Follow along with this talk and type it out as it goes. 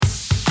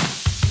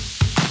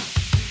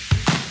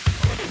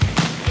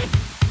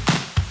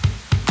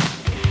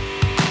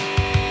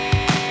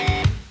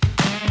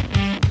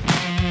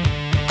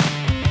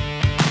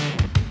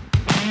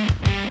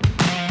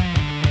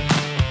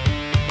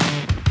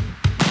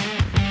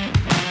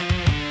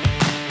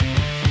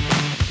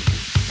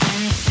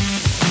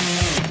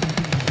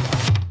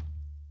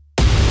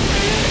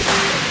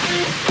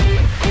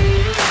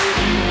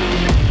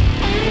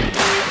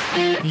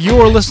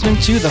listening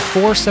to the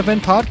 4-7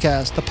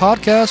 Podcast, the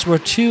podcast where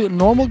two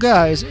normal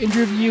guys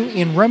interview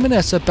and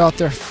reminisce about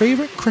their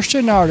favorite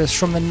Christian artists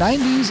from the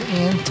 90s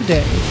and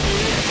today.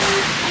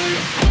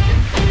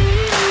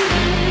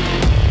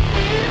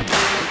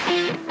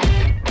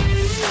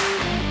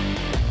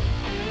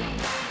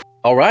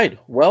 All right,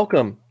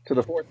 welcome to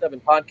the 4-7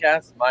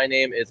 Podcast. My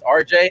name is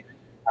RJ.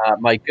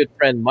 My good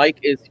friend Mike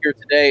is here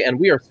today, and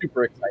we are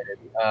super excited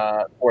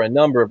for a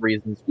number of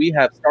reasons. We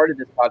have started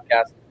this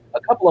podcast a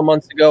couple of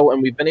months ago,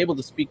 and we've been able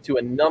to speak to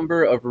a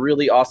number of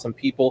really awesome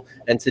people,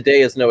 and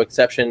today is no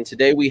exception.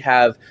 Today we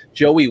have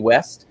Joey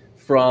West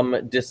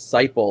from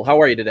Disciple.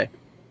 How are you today?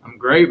 I'm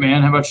great,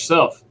 man. How about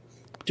yourself?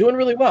 Doing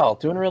really well.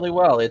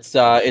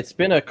 It's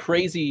been a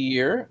crazy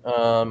year,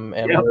 and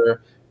Yep.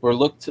 we're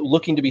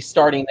looking to be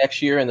starting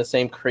next year in the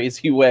same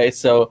crazy way.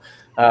 So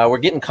we're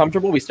getting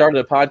comfortable. We started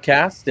a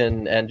podcast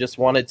and just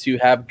wanted to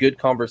have good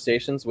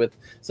conversations with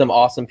some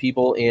awesome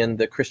people in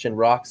the Christian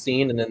rock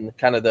scene and then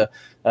kind of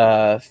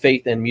the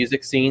faith and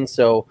music scene.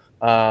 So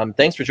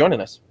thanks for joining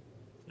us.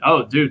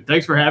 Oh, dude,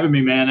 thanks for having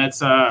me, man.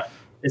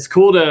 It's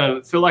cool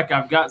to feel like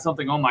I've got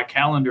something on my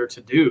calendar to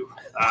do.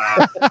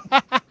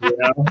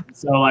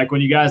 So like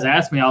when you guys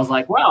asked me, I was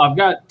like, wow, I've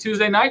got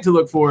Tuesday night to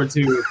look forward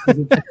to.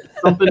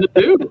 It's something to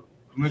do.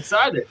 I'm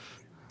excited.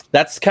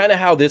 That's kind of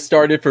how this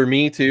started for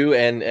me too.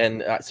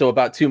 And so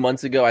about 2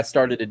 months ago, I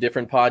started a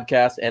different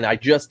podcast, and I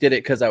just did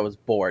it because I was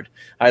bored.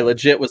 I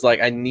legit was like,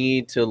 I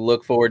need to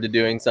look forward to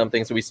doing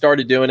something. So we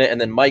started doing it,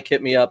 and then Mike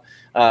hit me up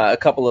a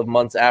couple of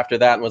months after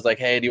that and was like,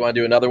 hey, do you want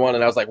to do another one?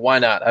 And I was like, why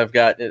not? I've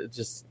got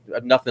just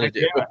nothing to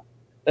do.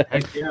 Yeah.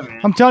 Heck yeah,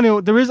 man. I'm telling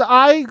you,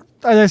 I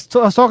was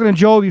talking to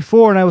Joe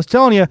before, and I was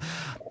telling you,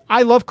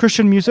 I love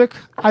Christian music.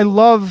 I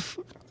love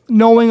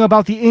knowing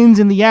about the ins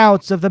and the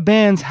outs of the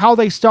bands, how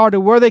they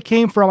started, where they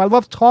came from. I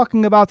love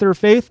talking about their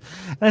faith.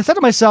 And I said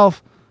to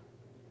myself,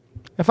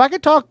 if I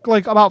could talk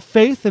like about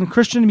faith and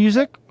Christian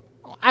music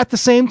at the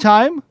same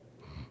time,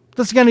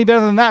 doesn't get any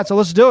better than that. So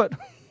let's do it.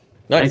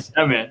 Nice.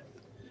 Yeah, man.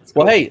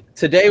 Well, hey,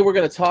 today we're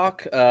going to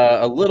talk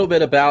a little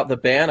bit about the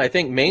band. I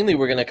think mainly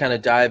we're going to kind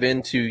of dive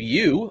into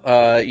you,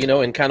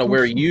 and kind of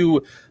where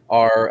you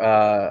are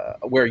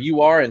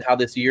and how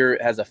this year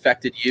has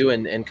affected you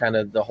and kind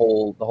of the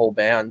whole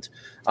band.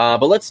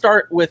 But let's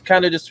start with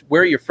kind of just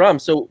where you're from.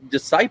 So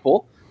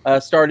Disciple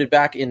started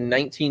back in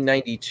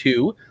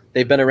 1992.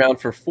 They've been around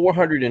for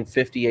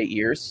 458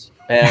 years,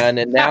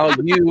 and now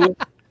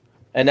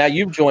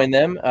you've joined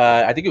them.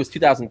 I think it was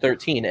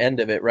 2013, end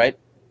of it, right?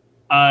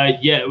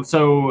 Yeah.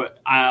 So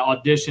I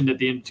auditioned at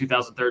the end of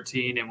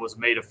 2013 and was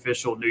made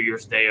official New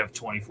Year's Day of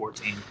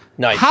 2014.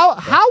 Nice. How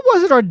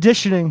was it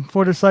auditioning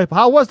for Disciple?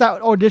 How was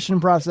that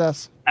audition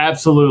process?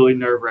 Absolutely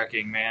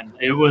nerve-wracking, man.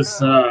 It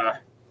was.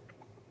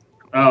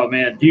 Oh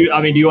man. Do you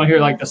want to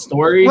hear like the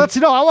story? I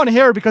want to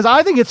hear it because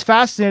I think it's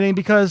fascinating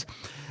because,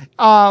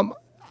 I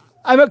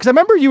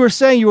remember you were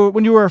saying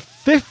when you were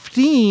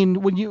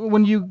 15 when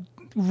you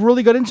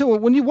really got into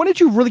it. When did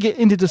you really get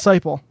into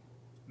Disciple?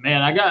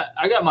 Man, I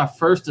got my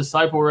first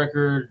Disciple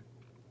record.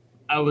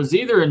 I was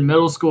either in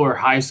middle school or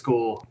high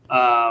school,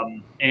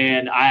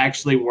 and I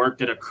actually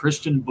worked at a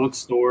Christian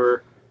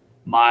bookstore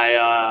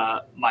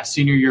my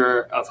senior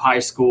year of high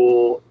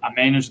school. I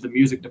managed the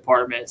music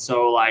department,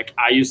 so like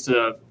I used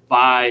to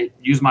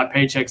use my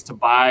paychecks to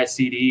buy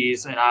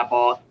CDs, and I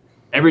bought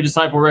every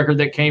Disciple record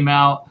that came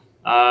out.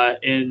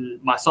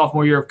 In my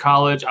sophomore year of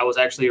college, I was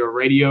actually a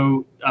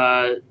radio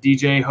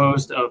DJ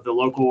host of the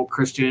local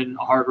Christian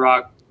hard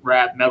rock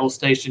rap metal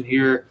station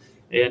here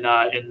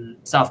in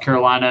South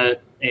Carolina,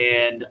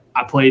 and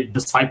I played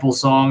Disciple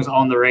songs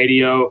on the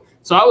radio.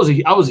 So I was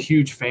a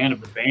huge fan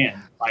of the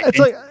band.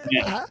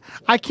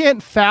 I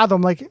can't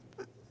fathom like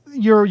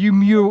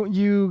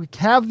you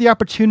have the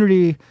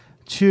opportunity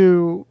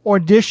to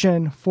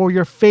audition for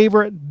your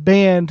favorite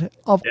band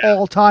of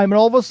all time, and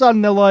all of a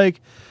sudden they're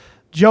like,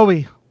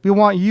 Joey, we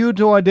want you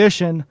to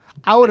audition.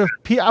 I would have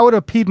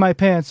peed my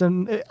pants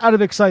and out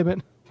of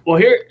excitement. Well,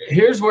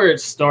 here's where it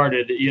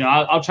started.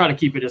 I'll try to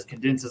keep it as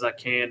condensed as I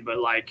can, but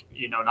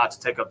not to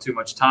take up too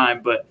much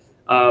time. But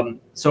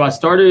so I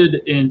started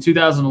in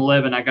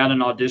 2011. I got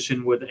an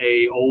audition with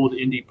a old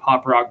indie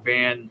pop rock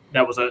band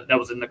that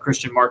was in the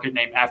Christian market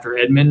named After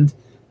Edmund.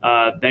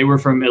 They were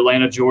from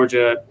Atlanta,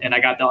 Georgia, and I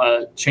got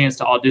the chance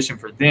to audition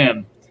for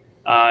them.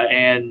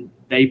 And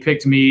they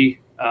picked me,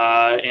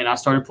 and I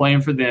started playing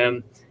for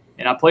them.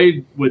 And I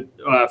played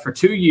for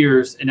 2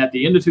 years. And at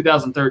the end of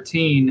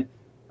 2013,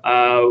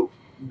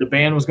 the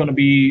band was going to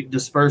be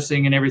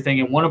dispersing and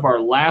everything. And one of our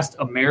last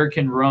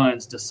American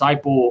runs,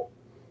 Disciple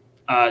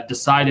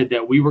decided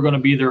that we were going to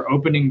be their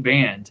opening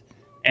band.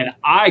 And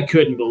I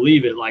couldn't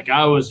believe it. Like,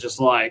 I was just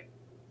like,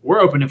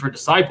 we're opening for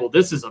Disciple.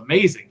 This is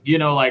amazing.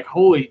 Like,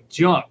 holy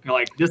junk.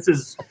 Like, this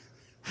is,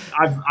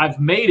 I've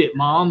made it,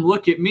 Mom.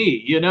 Look at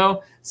me,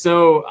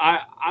 So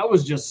I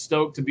was just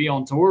stoked to be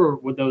on tour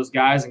with those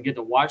guys and get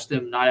to watch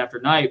them night after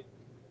night.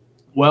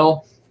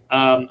 Well,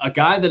 a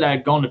guy that I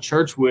had gone to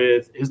church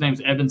with, his name's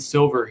Evan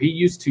Silver. He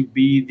used to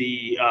be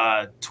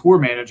the tour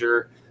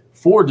manager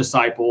for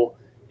Disciple,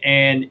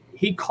 and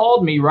he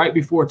called me right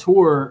before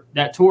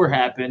that tour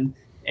happened,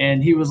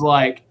 and he was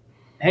like,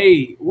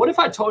 hey, what if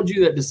I told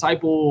you that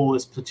Disciple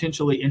is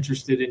potentially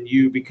interested in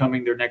you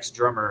becoming their next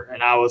drummer?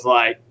 And I was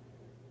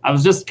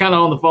just kind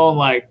of on the phone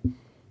like,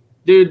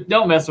 dude,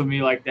 don't mess with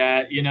me like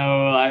that. You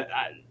know,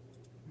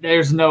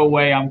 there's no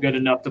way I'm good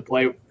enough to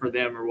play for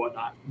them or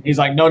whatnot. He's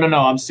like, no,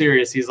 I'm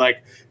serious. He's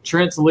like,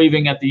 Trent's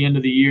leaving at the end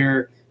of the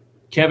year.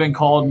 Kevin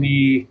called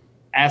me,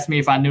 asked me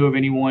if I knew of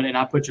anyone, and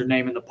I put your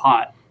name in the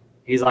pot.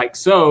 He's like,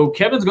 so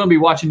Kevin's going to be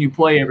watching you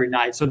play every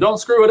night, so don't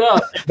screw it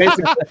up.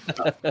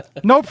 Basically,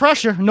 no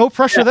pressure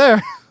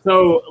there.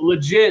 So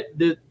legit,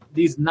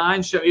 these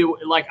 9 shows,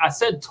 like I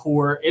said,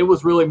 tour. It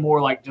was really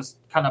more like just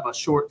kind of a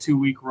short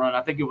 2-week run.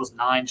 I think it was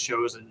 9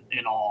 shows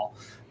in all,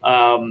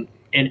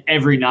 and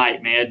every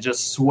night, man,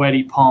 just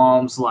sweaty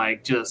palms,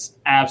 like just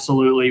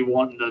absolutely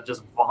wanting to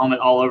just vomit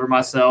all over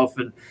myself.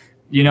 And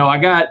you know, I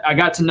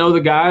got to know the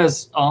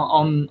guys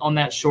on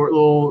that short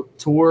little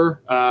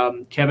tour.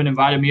 Kevin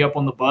invited me up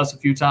on the bus a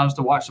few times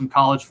to watch some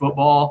college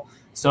football.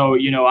 So,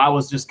 you know, I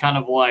was just kind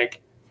of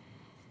like,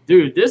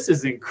 dude, this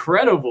is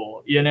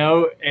incredible, you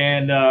know?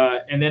 And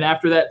then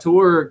after that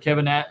tour,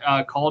 Kevin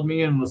called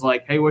me and was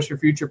like, hey, what's your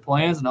future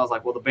plans? And I was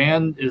like, well, the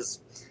band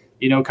is,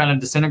 you know, kind of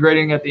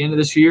disintegrating at the end of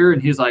this year.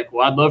 And he's like,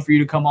 well, I'd love for you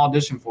to come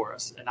audition for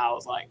us. And I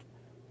was like,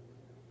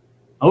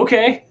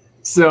 okay.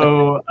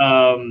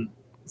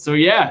 So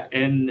yeah,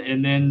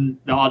 and then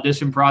the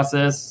audition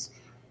process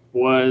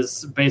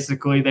was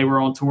basically they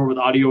were on tour with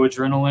Audio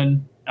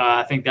Adrenaline.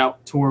 I think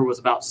that tour was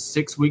about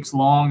 6 weeks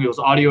long. It was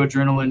Audio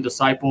Adrenaline,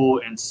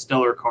 Disciple, and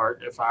Stellar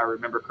Cart, if I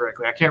remember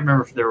correctly. I can't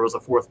remember if there was a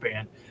 4th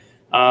band.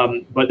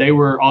 But they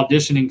were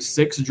auditioning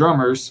 6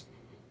 drummers.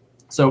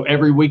 So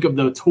every week of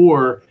the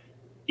tour,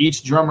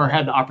 each drummer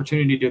had the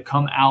opportunity to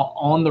come out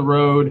on the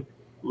road,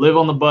 live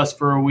on the bus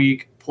for a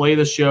week, play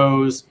the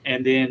shows,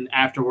 and then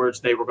afterwards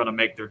they were going to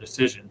make their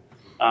decision.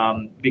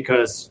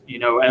 Because, you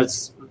know,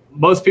 as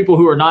most people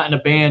who are not in a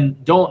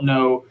band don't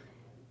know,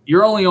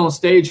 you're only on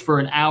stage for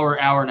an hour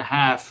and a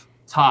half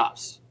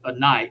tops a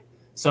night.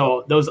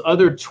 So those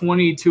other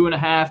 22 and a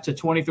half to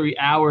 23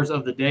 hours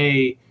of the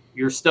day,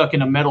 you're stuck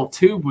in a metal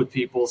tube with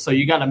people. So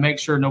you got to make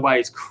sure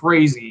nobody's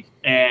crazy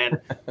and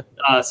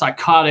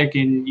psychotic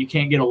and you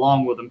can't get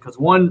along with them. Because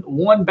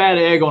one bad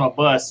egg on a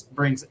bus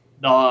brings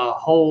the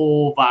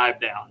whole vibe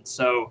down.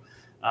 So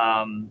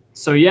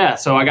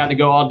I got to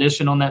go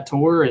audition on that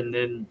tour, and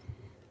then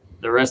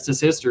the rest is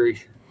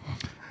history.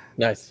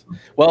 Nice.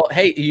 Well,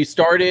 hey, you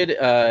started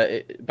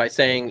by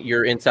saying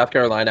you're in South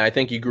Carolina. I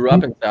think you grew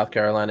up in South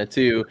Carolina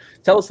too.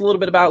 Tell us a little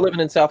bit about living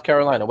in South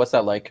Carolina. What's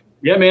that like?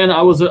 Yeah, man,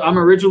 I'm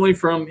originally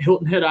from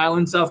Hilton Head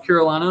Island, South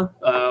Carolina.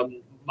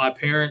 My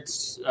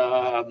parents,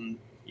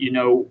 you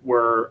know,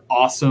 were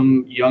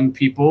awesome young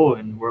people,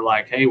 and we're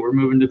like, hey, we're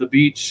moving to the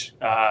beach.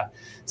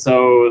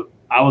 So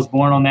I was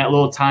born on that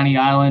little tiny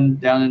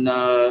island down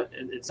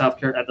in South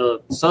Carolina, at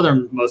the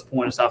southernmost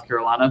point of South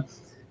Carolina.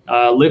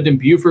 Lived in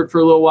Beaufort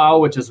for a little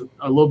while, which is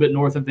a little bit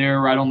north of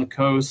there, right on the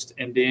coast.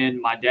 And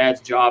then my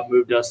dad's job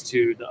moved us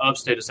to the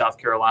upstate of South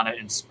Carolina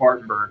in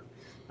Spartanburg,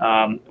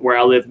 where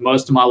I lived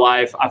most of my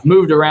life. I've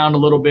moved around a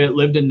little bit,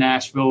 lived in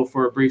Nashville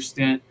for a brief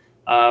stint,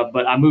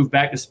 but I moved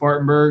back to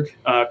Spartanburg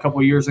a couple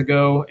of years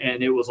ago,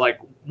 and it was like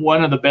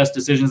one of the best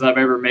decisions I've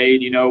ever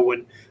made. You know,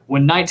 when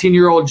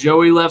 19-year-old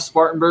Joey left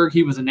Spartanburg,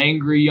 he was an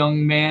angry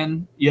young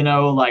man, you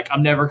know, like,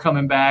 I'm never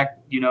coming back,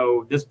 you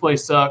know, this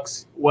place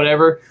sucks,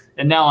 whatever.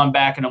 And now I'm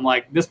back and I'm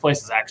like, this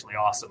place is actually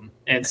awesome.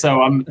 And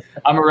so I'm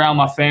around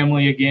my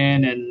family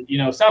again. And, you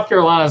know, South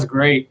Carolina is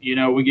great. You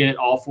know, we get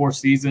all 4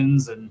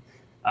 seasons, and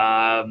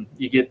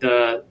you get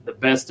the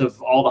best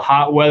of all the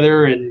hot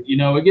weather. And, you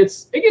know, it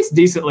gets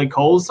decently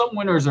cold. Some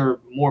winters are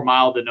more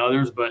mild than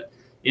others, but,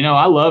 you know,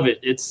 I love it.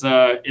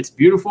 It's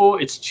beautiful.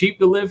 It's cheap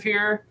to live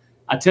here.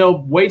 I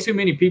tell way too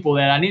many people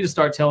that. I need to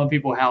start telling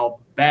people how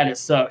bad it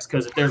sucks,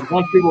 because if there's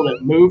once people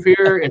that move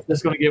here, it's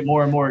just going to get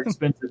more and more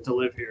expensive to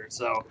live here.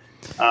 So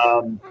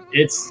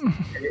it's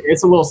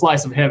a little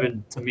slice of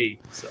heaven to me.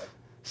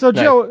 So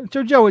Joe,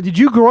 did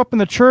you grow up in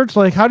the church?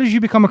 Like, how did you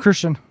become a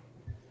Christian?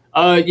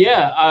 I've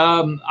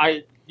been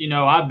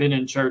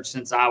in church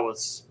since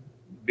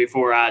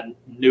before I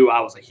knew I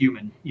was a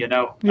human, you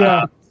know?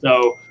 Yeah.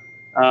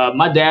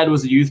 My dad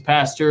was a youth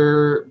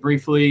pastor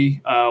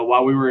briefly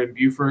while we were in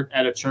Beaufort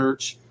at a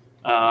church.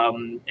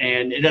 And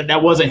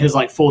that wasn't his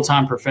like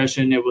full-time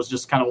profession. It was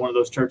just kind of one of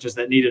those churches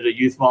that needed a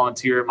youth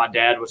volunteer. My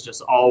dad was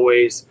just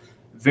always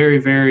very,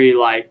 very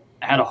like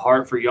had a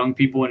heart for young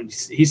people, and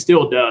he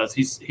still does.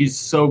 He's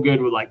so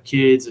good with like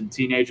kids and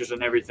teenagers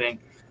and everything.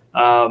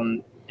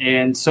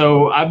 And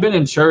so I've been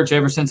in church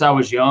ever since I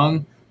was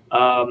young.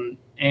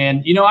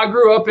 And, you know, I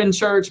grew up in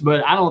church,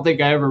 but I don't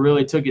think I ever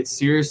really took it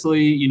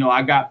seriously. You know,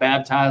 I got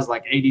baptized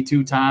like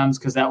 82 times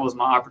because that was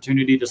my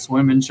opportunity to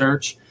swim in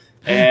church.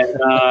 And,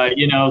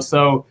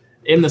 so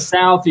in the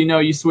South, you know,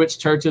 you switch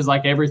churches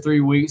like every 3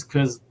 weeks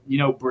because, you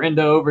know,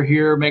 Brenda over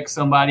here makes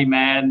somebody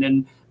mad. And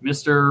then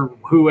Mr.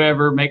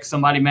 Whoever makes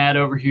somebody mad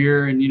over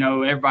here. And,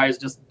 everybody's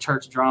just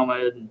church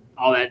drama and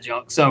all that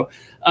junk. So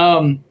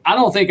I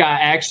don't think I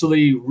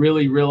actually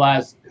really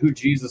realized who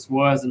Jesus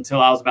was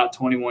until I was about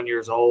 21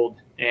 years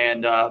old.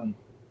 And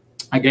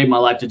I gave my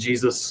life to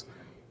Jesus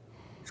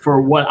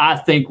for what I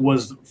think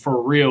was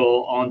for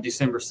real on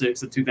December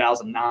 6th of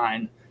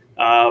 2009.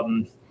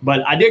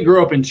 But I did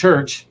grow up in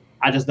church.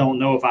 I just don't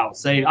know if I was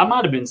saved. I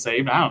might have been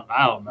saved.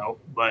 I don't know.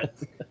 But,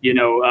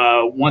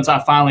 once I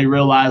finally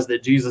realized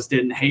that Jesus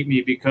didn't hate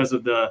me because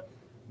of the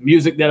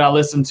music that I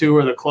listened to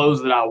or the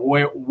clothes that I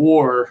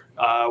wore,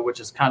 which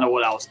is kind of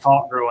what I was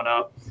taught growing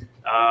up,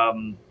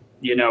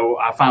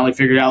 I finally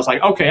figured out, I was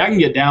like, okay, I can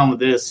get down with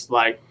this.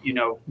 Like,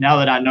 now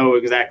that I know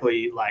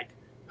exactly like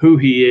who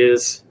he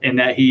is and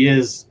that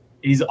he's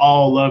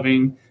all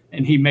loving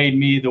and he made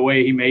me the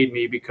way he made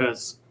me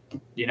because,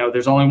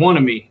 there's only one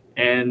of me.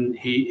 And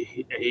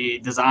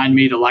he designed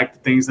me to like the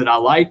things that I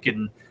like.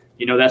 And,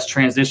 that's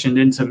transitioned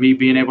into me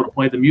being able to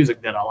play the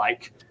music that I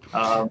like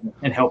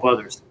and help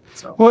others.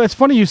 So. Well, it's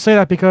funny you say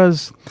that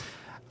because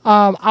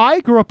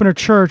I grew up in a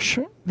church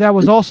that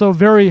was also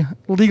very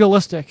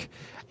legalistic.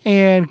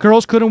 And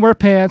girls couldn't wear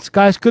pants.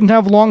 Guys couldn't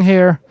have long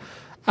hair.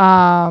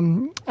 I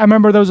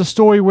remember there was a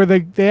story where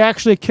they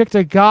actually kicked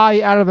a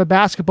guy out of a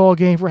basketball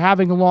game for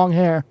having long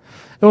hair.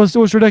 It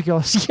was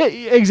ridiculous. Yeah,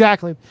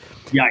 exactly.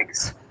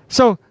 Yikes.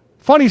 So,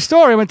 funny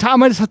story. I'm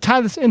going to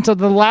tie this into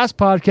the last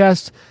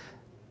podcast.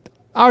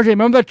 RJ,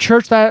 remember that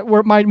church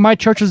where my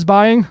church is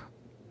buying?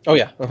 Oh,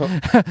 yeah.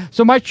 Uh-huh.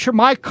 So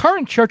my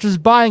current church is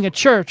buying a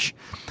church.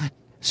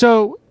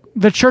 So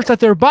the church that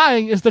they're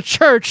buying is the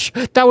church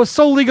that was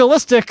so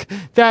legalistic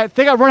that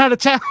they got run out of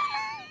town.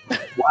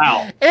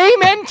 Wow.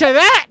 Amen to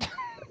that.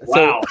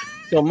 Wow.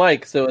 So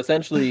Mike,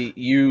 essentially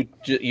you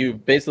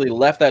basically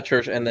left that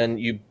church and then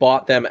you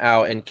bought them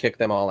out and kicked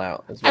them all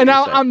out. And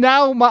now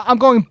I'm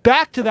going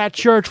back to that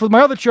church with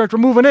my other church. We're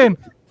moving in.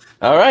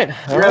 All right.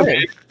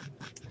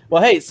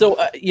 Well, hey, so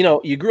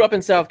you grew up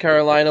in South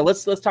Carolina.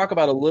 Let's talk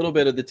about a little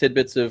bit of the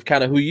tidbits of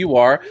kind of who you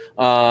are.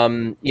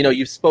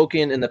 You've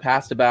spoken in the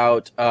past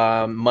about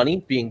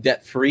money being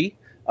debt free,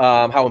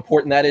 how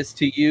important that is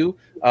to you.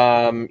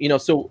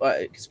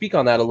 Speak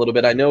on that a little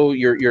bit. I know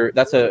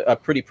that's a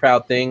pretty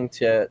proud thing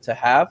to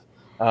have.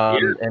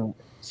 And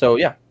so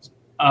yeah.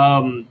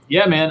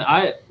 Yeah,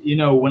 man.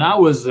 When I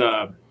was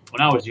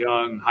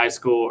young, high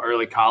school,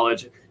 early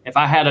college, if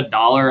I had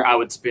 $1, I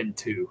would spend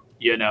 $2.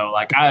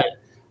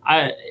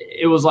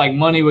 It was like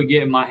money would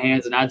get in my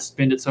hands and I'd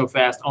spend it so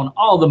fast on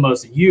all the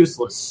most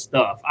useless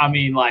stuff. I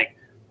mean, like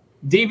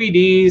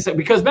DVDs,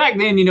 because back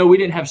then, we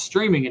didn't have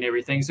streaming and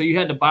everything. So you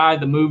had to buy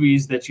the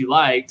movies that you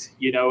liked,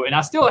 and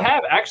I still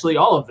have actually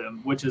all of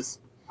them, which is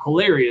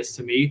hilarious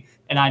to me.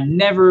 And I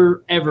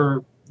never,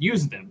 ever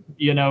used them,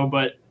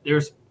 but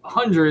there's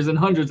hundreds and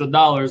hundreds of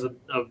dollars of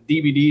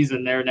DVDs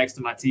in there next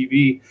to my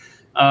TV.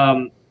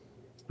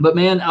 But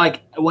man,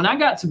 like when I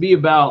got to be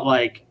about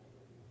like,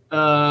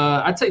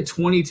 I'd say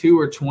 22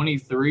 or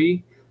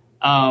 23,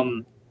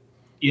 I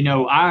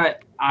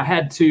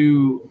had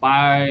to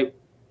buy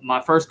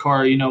my first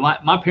car.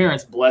 My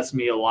parents blessed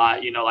me a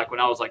lot, like when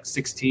I was like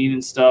 16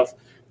 and stuff,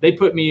 they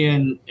put me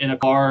in a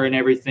car and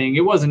everything.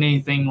 It wasn't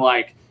anything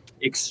like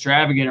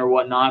extravagant or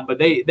whatnot, but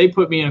they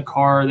put me in a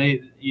car,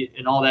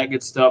 and all that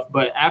good stuff.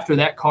 But after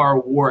that car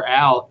wore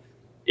out,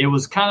 it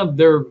was kind of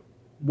their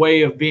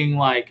way of being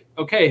like,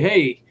 okay,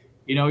 hey,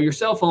 your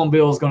cell phone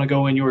bill is going to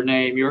go in your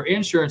name. Your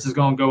insurance is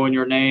going to go in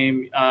your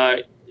name.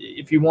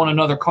 If you want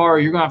another car,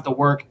 you're going to have to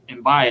work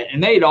and buy it.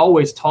 And they'd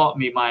always taught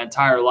me my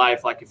entire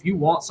life, like, if you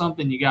want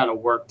something, you got to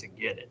work to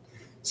get it.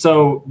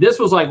 So this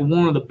was like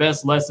one of the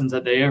best lessons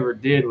that they ever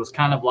did, was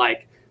kind of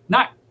like,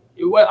 not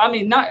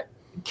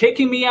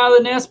kicking me out of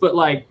the nest, but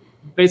like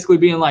basically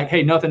being like,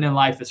 hey, nothing in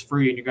life is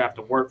free and you're going to have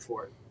to work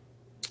for it.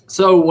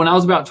 So when I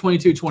was about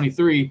 22,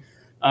 23,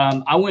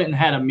 I went and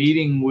had a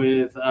meeting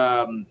with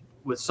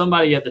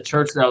somebody at the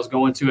church that I was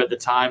going to at the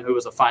time who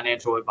was a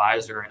financial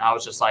advisor. And I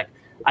was just like,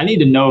 I need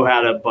to know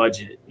how to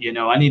budget.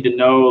 I need to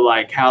know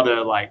like how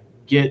to like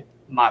get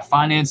my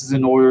finances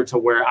in order to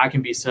where I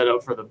can be set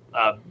up for the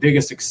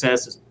biggest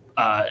success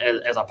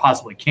as I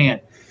possibly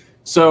can.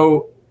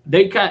 So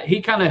he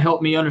kind of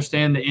helped me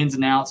understand the ins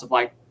and outs of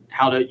like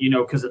how to,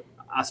 because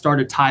I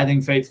started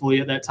tithing faithfully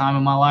at that time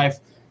in my life.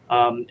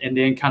 And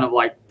then kind of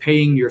like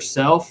paying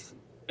yourself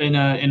in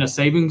a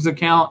savings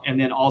account, and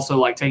then also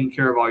like taking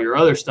care of all your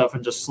other stuff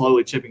and just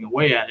slowly chipping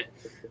away at it.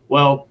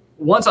 Well,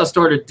 once I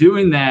started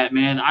doing that,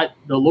 man,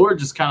 the Lord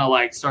just kind of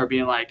like started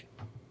being like,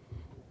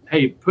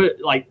 hey,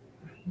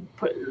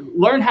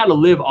 learn how to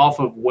live off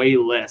of way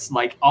less.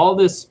 Like all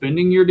this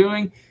spending you're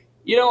doing,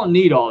 you don't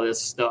need all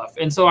this stuff.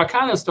 And so I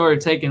kind of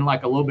started taking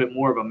like a little bit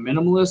more of a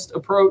minimalist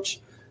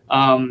approach.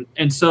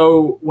 And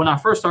so when I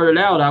first started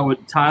out, I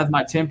would tithe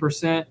my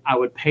 10%. I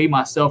would pay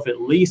myself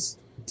at least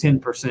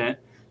 10%.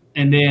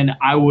 And then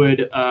I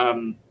would,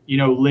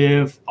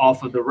 live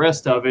off of the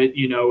rest of it,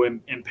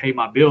 and pay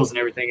my bills and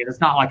everything. And it's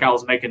not like I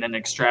was making an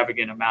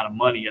extravagant amount of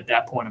money at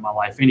that point in my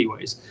life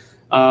anyways.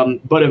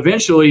 But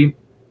eventually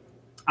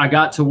I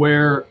got to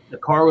where the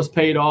car was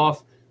paid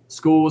off,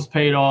 School was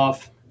paid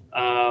off,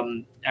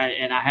 and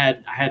I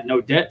had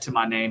no debt to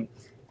my name,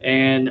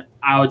 and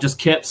I just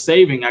kept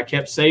saving.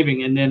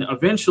 And then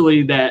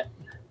eventually that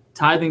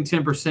tithing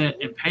 10%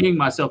 and paying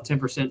myself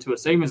 10% to a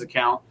savings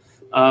account,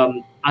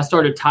 I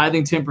started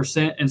tithing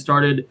 10% and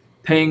started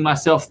paying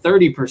myself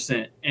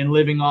 30% and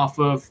living off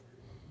of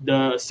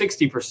the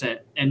 60%.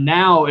 And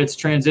now it's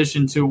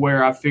transitioned to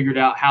where I figured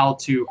out how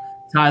to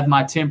tithe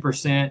my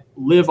 10%,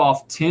 live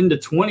off 10 to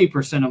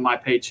 20% of my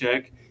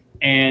paycheck,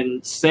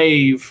 and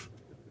save,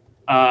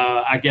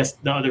 I guess,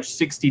 the other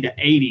 60 to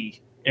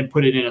 80 and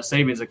put it in a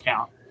savings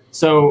account.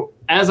 So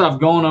as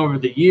I've gone over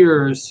the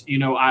years,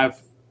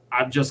 I've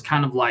just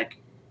kind of like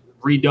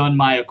redone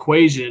my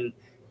equation.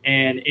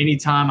 And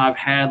anytime I've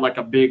had like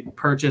a big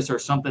purchase or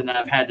something that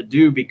I've had to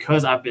do,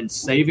 because I've been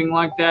saving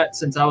like that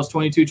since I was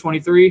 22,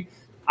 23,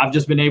 I've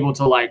just been able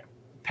to like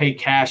pay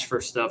cash for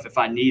stuff if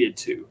I needed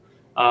to,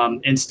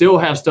 and still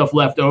have stuff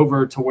left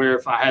over to where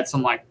if I had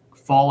some like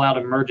fallout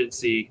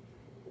emergency,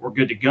 we're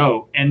good to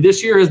go. And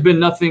this year has been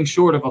nothing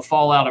short of a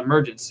fallout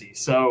emergency.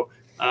 So,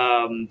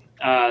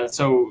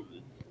 so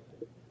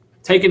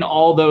taking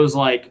all those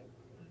like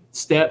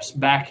steps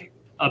back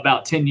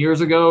about 10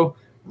 years ago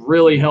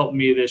really helped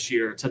me this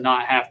year to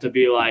not have to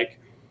be like,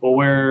 well,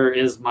 where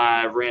is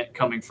my rent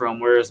coming from?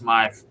 Where is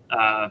my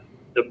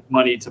the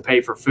money to pay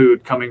for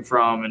food coming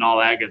from, and all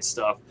that good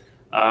stuff.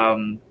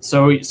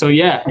 So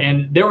yeah.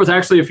 And there was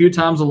actually a few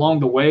times along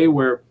the way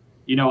where,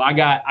 I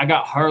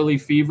got Harley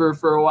fever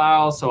for a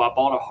while. So I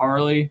bought a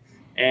Harley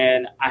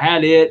and I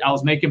had it, I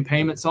was making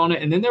payments on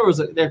it. And then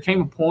there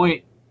came a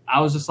point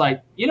I was just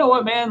like, you know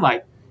what, man,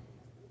 like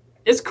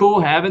it's cool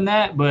having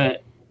that,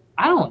 but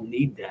I don't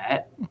need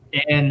that.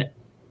 And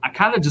I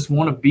kind of just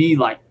want to be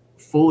like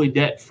fully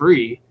debt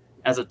free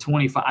as a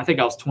 25. I think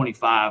I was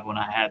 25 when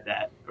I had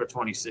that, or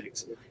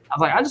 26. I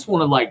was like, I just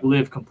want to like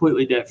live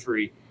completely debt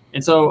free.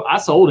 And so I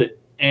sold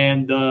it.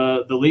 And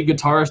the lead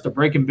guitarist of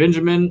Breaking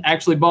Benjamin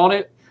actually bought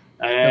it.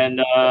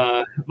 And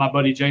my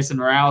buddy Jason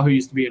Rao, who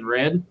used to be in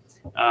Red,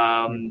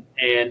 and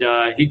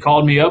he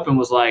called me up and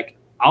was like,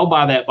 I'll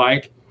buy that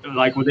bike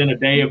like within a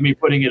day of me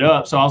putting it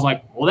up. So I was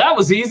like, well, that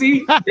was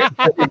easy.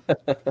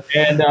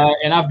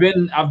 and I've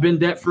been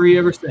debt free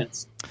ever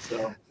since.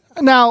 So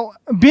now,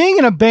 being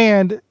in a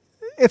band,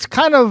 it's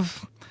kind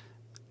of,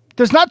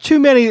 there's not too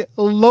many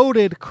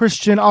loaded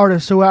Christian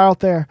artists who are out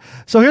there.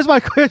 So here's my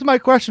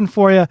question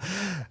for you.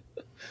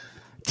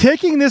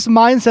 Taking this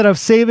mindset of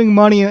saving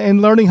money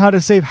and learning how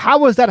to save,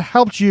 how has that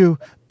helped you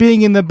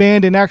being in the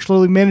band and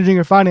actually managing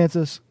your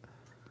finances?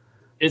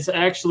 It's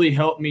actually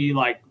helped me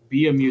like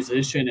be a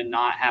musician and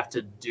not have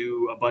to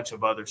do a bunch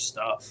of other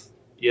stuff.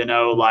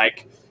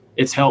 Like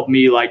it's helped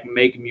me like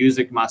make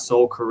music my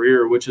sole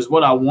career, which is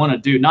what I want to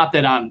do. Not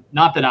that I'm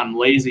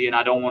lazy and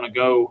I don't want to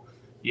go,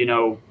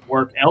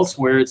 work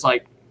elsewhere. It's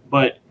like,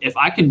 but if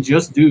I can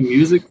just do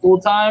music full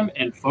time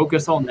and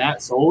focus on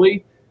that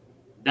solely,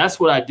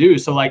 that's what I do.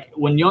 So like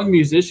when young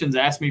musicians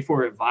ask me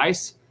for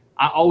advice,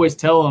 I always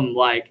tell them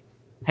like,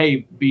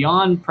 hey,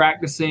 beyond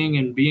practicing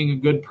and being a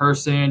good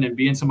person and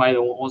being somebody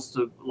that wants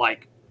to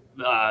like,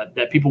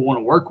 that people want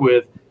to work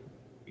with,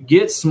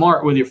 get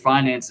smart with your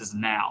finances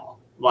now.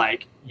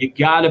 Like you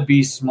got to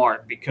be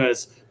smart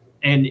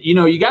and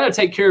you got to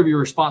take care of your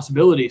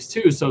responsibilities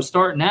too. So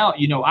starting out,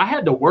 I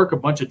had to work a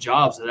bunch of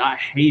jobs that I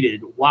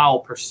hated while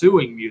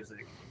pursuing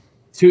music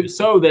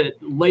so that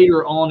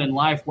later on in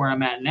life where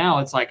I'm at now,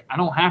 it's like, I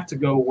don't have to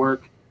go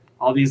work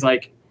all these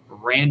like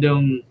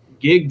random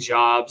gig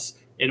jobs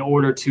in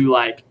order to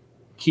like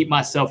keep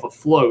myself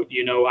afloat.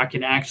 I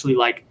can actually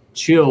like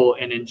chill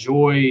and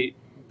enjoy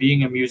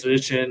being a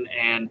musician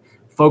and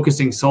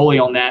focusing solely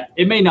on that.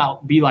 It may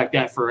not be like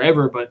that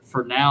forever, but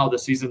for now, the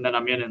season that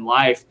I'm in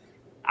life,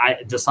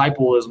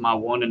 Disciple is my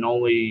one and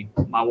only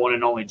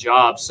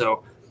job.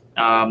 So,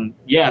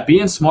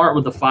 being smart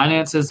with the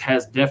finances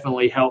has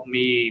definitely helped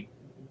me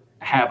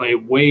have a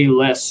way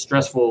less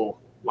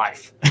stressful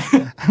life.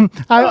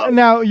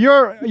 Now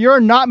you're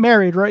not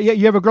married, right?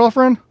 You have a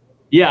girlfriend?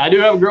 Yeah, I do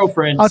have a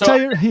girlfriend. I'll tell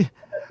you.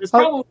 It's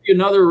probably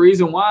another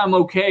reason why I'm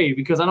okay,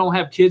 because I don't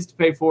have kids to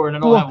pay for and I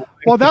don't have.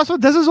 Well,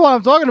 this is what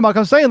I'm talking about.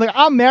 I'm saying, like,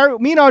 I'm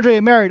married. Me and RJ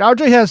are married.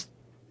 RJ has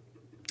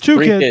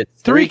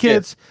three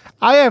kids.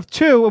 I have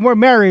two, and we're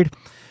married.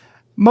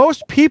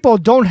 Most people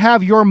don't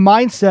have your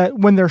mindset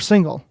when they're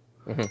single.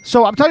 Mm-hmm.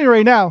 So I'm telling you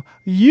right now,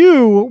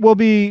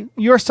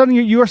 you're setting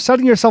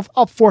yourself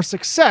up for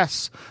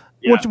success.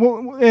 Yeah.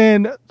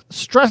 And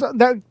stress,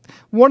 that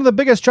one of the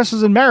biggest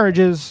stresses in marriage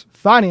is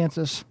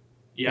finances.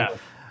 Yeah.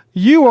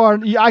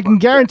 I can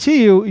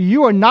guarantee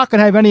you are not going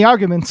to have any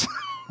arguments.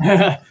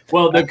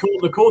 Well,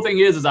 the cool thing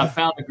is I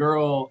found a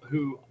girl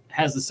who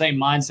has the same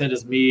mindset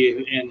as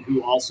me and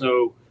who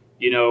also,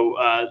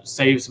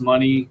 saves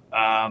money.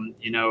 I'm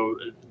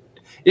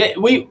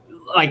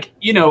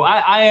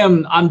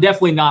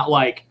definitely not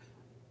like,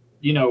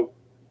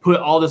 put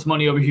all this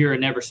money over here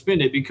and never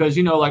spend it, because,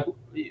 like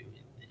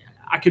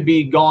I could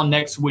be gone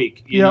next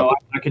week,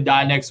 I could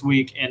die next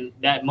week and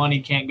that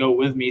money can't go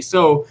with me.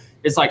 So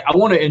it's like, I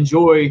want to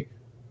enjoy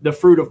the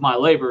fruit of my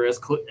labor, as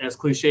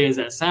cliche as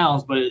that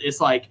sounds. But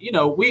it's like, you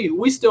know,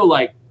 we still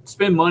like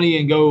spend money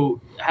and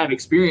go have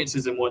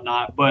experiences and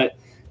whatnot. But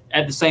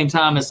at the same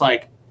time, it's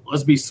like,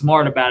 let's be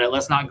smart about it.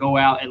 Let's not go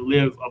out and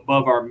live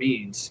above our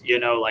means. You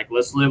know, like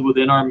let's live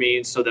within our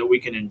means so that we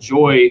can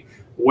enjoy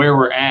where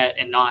we're at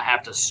and not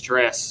have to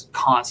stress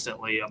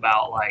constantly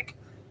about like,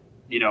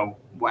 you know,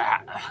 wow,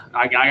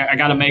 I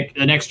got to make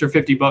an extra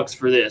 $50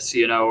 for this,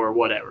 you know, or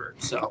whatever.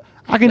 So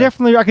I can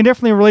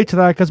definitely relate to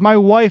that because my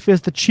wife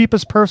is the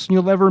cheapest person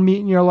you'll ever meet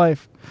in your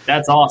life.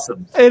 That's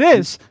awesome. It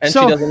is. And she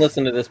doesn't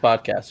listen to this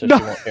podcast, so she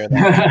won't hear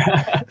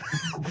that.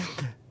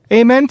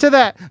 Amen to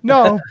that.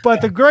 No,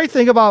 but the great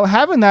thing about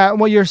having that and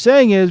what you're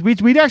saying is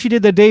we actually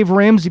did the Dave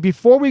Ramsey.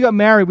 Before we got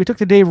married, we took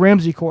the Dave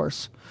Ramsey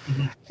course.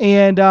 Mm-hmm.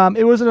 And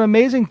it was an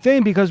amazing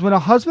thing because when a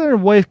husband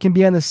and wife can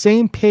be on the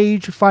same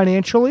page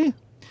financially,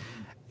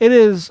 that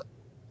is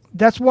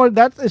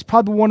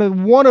probably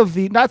one of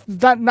the not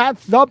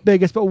the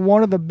biggest, but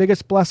one of the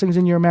biggest blessings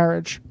in your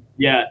marriage.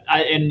 Yeah,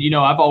 and you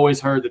know, I've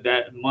always heard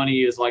that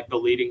money is like the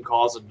leading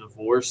cause of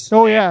divorce.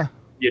 Oh yeah.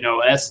 You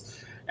know,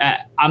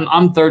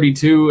 I'm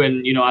 32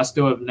 and, you know, I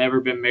still have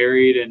never been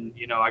married. And,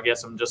 you know, I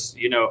guess I'm just,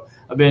 you know,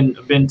 I've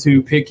been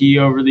too picky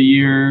over the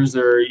years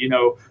or, you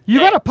know. You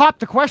got to pop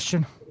the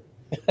question.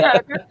 Yeah,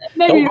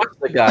 maybe.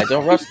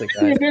 Don't rush the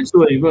guy.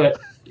 Eventually, but,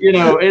 you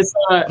know,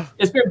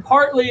 it's been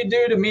partly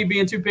due to me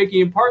being too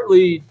picky and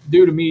partly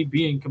due to me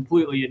being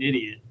completely an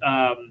idiot,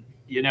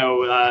 you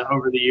know,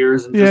 over the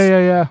years. And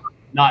just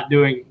not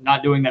doing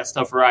that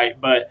stuff right.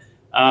 But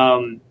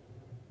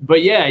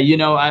yeah, you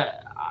know,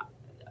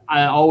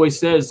 I always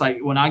say it's like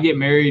when I get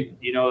married,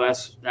 you know,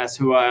 that's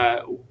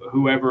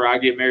whoever I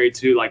get married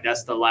to, like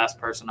that's the last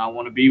person I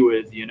want to be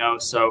with, you know.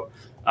 So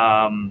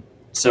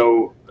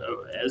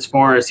as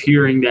far as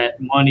hearing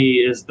that money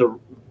is the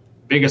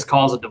biggest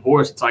cause of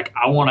divorce, it's like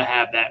I want to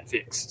have that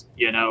fixed,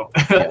 you know.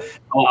 I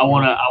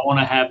want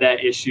to have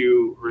that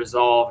issue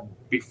resolved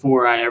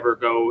before I ever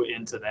go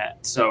into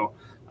that. So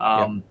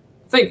I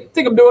think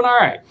I'm doing all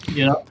right,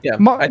 you know. Yeah,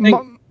 I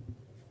think.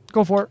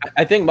 Go for it.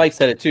 I think Mike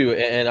said it too,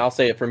 and I'll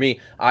say it for me.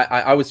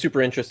 I was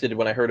super interested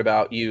when I heard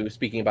about you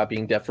speaking about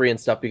being debt-free and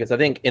stuff, because I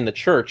think in the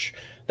church,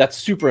 that's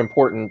super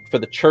important for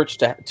the church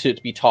to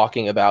be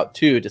talking about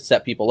too, to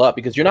set people up,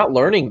 because you're not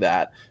learning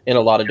that in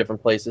a lot of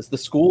different places. The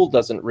school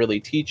doesn't really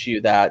teach you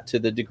that to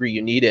the degree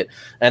you need it.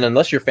 And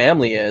unless your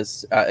family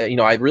is, you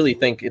know, I really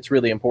think it's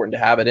really important to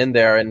have it in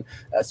there. And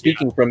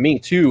speaking from me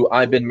too,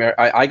 I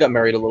got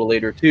married a little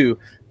later too.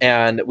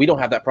 And we don't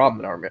have that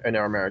problem in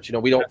our marriage. You know,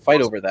 we don't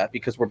fight over that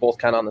because we're both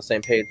kind of on the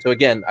same page. So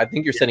again, I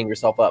think you're setting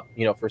yourself up,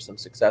 you know, for some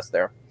success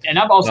there. And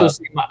I've also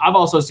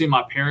seen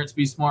my parents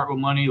be smart with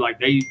money.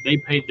 Like they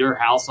paid their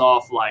house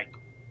off, like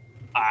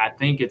I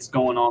think it's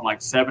going on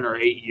like 7 or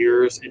 8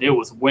 years, and it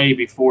was way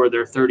before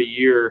their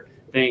 30-year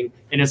thing.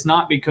 And it's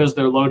not because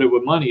they're loaded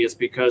with money; it's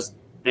because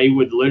they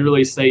would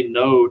literally say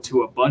no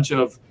to a bunch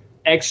of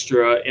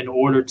extra in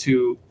order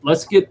to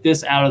let's get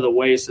this out of the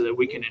way so that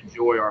we can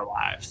enjoy our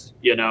lives,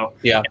 you know.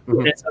 Yeah.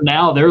 Mm-hmm. And so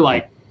now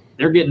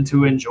they're getting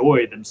to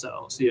enjoy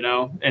themselves, you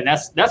know, and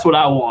that's what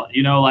I want,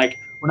 you know. Like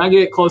when I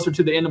get closer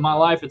to the end of my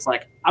life, it's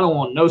like I don't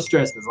want no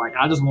stresses. Like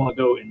I just want to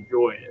go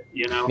enjoy it,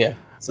 you know. Yeah.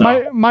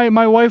 So.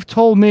 My wife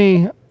told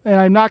me, and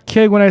I'm not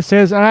kidding when I say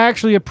this, and I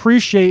actually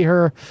appreciate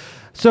her.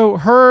 So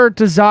her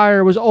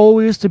desire was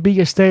always to be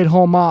a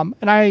stay-at-home mom,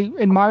 and I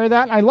admire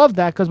that. And I love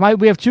that because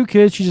we have 2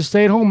 kids. She's a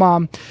stay-at-home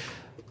mom.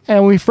 And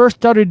when we first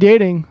started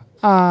dating,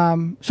 so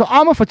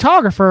I'm a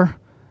photographer,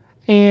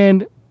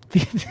 and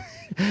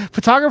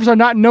photographers are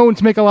not known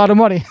to make a lot of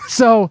money.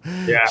 So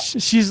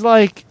she's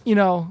like, you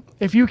know,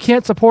 if you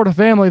can't support a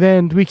family,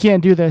 then we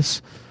can't do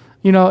this.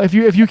 You know, if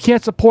you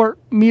can't support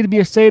me to be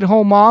a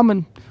stay-at-home mom,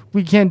 and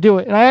we can't do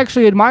it. And I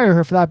actually admire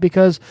her for that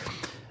because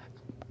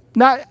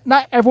not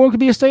everyone can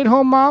be a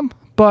stay-at-home mom,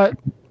 but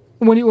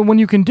when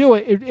you can do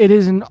it, it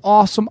is an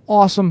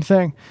awesome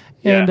thing.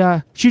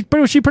 And she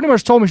pretty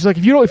much told me, she's like,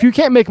 if you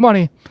can't make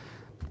money,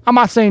 I'm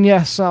not saying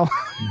yes. So,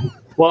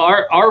 well,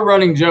 our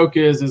running joke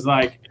is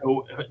like,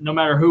 no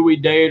matter who we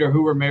date or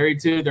who we're married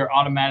to, they're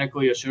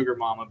automatically a sugar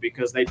mama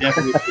because they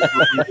definitely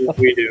do what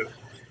we do.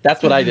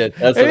 That's what I did.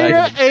 That's what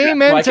I did.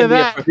 Amen to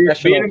that.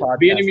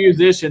 Being a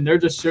musician, they're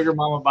just sugar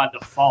mama by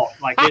default.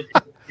 Like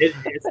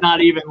it's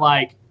not even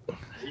like,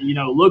 you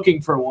know,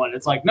 looking for one.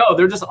 It's like, no,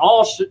 they're just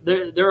all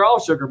they're all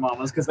sugar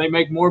mamas because they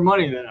make more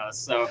money than us.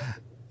 So.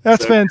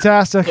 That's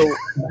fantastic. So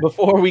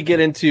before we get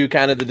into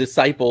kind of the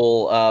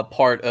disciple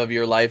part of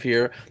your life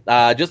here,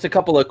 just a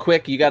couple of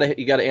quick, you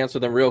gotta answer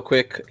them real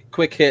quick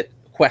hit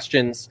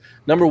questions.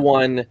 Number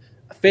 1,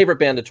 favorite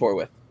band to tour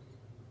with?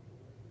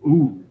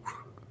 Ooh.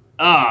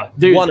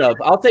 Dude.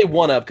 I'll say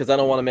one of, because I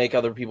don't want to make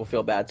other people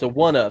feel bad. So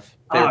one of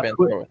favorite band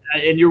to tour with.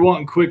 And you're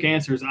wanting quick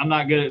answers. I'm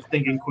not good at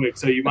thinking quick,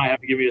 so you might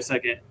have to give me a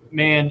second.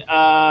 Man,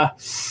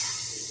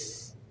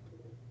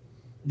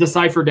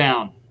 Decipher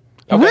Down.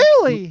 Okay.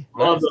 Really?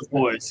 Love those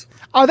boys.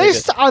 Are they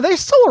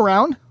still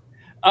around?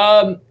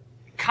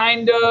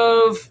 Kind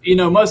of,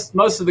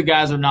 most of the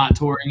guys are not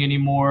touring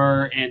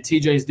anymore, and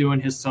TJ's doing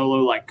his solo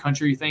like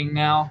country thing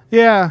now.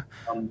 Yeah.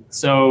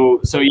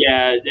 So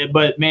yeah,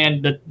 but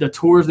man, the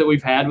tours that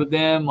we've had with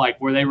them, like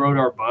where they rode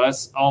our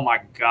bus, oh my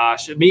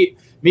gosh, me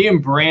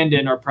and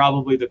Brandon are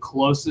probably the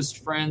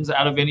closest friends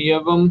out of any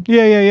of them.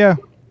 Yeah.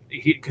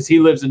 Because he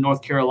lives in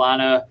North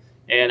Carolina,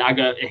 and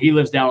he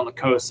lives down on the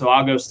coast, so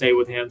I'll go stay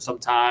with him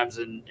sometimes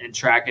and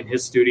track in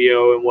his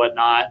studio and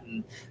whatnot.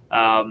 And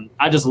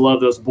I just love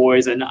those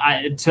boys. And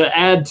to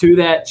add to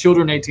that,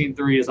 Children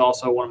 18-3 is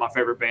also one of my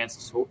favorite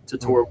bands to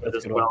tour with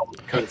as well,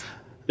 because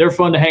they're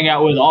fun to hang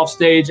out with off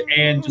stage,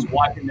 and just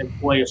watching them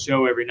play a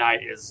show every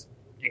night is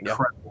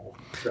incredible.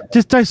 So.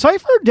 Just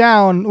Decipher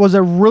Down was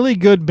a really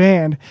good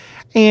band,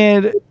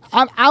 and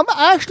I'm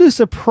actually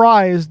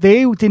surprised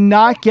they did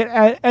not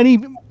get any.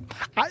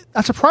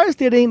 I'm surprised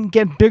they didn't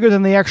get bigger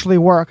than they actually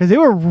were, because they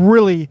were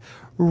really,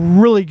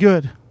 really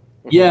good.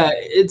 Yeah,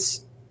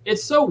 it's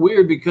so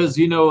weird because,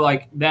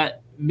 like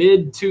that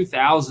mid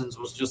 2000s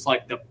was just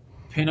like the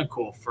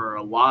pinnacle for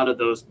a lot of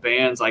those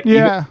bands. Like,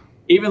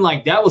 even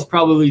like that was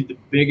probably the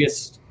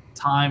biggest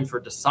time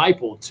for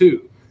Disciple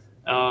too.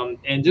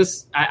 And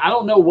just, I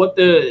don't know what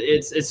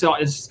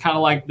it's kind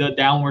of like the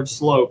downward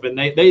slope, and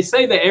they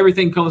say that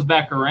everything comes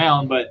back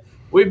around, but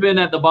we've been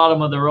at the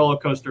bottom of the roller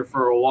coaster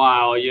for a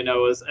while,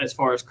 as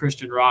far as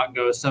Christian rock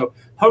goes. So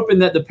hoping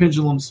that the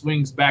pendulum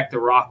swings back the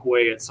rock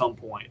way at some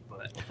point.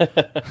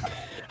 But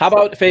how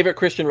about favorite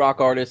Christian rock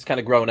artists kind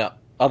of growing up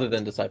other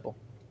than Disciple?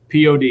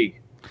 POD.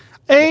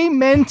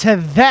 Amen to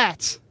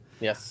that.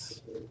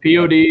 Yes.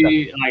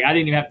 POD, like I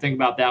didn't even have to think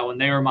about that one.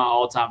 They were my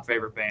all-time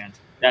favorite band.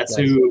 That's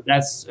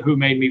who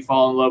made me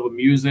fall in love with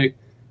music.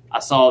 I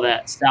saw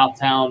that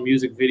Southtown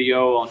music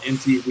video on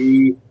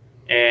MTV,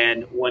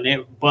 and when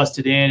it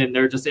busted in and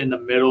they're just in the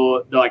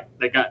middle, like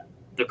they got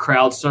the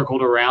crowd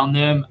circled around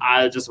them,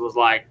 I just was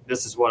like,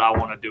 this is what I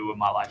want to do with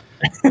my life.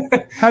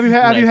 Have you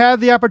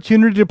had the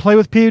opportunity to play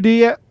with POD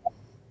yet?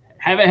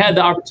 Haven't had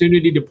the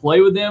opportunity to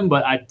play with them,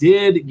 but I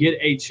did get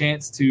a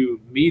chance to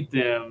meet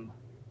them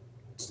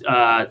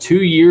 2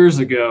 years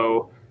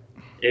ago.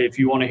 If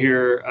you want to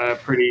hear a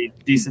pretty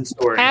decent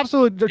story.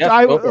 Absolutely. Yes,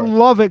 I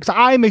love it, because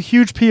I'm a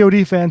huge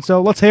POD fan,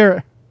 so let's hear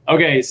it.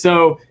 Okay,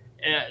 so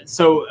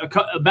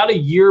about a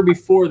year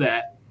before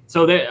that,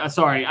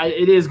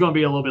 it is going to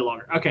be a little bit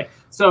longer. Okay,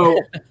 so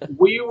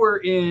we were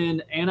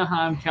in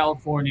Anaheim,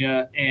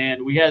 California,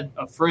 and we had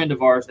a friend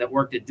of ours that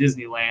worked at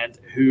Disneyland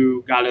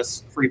who got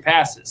us free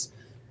passes.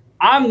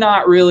 I'm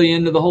not really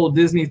into the whole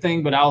Disney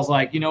thing, but I was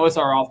like, it's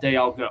our off day,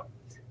 I'll go.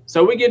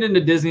 So we get into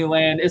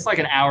Disneyland. It's like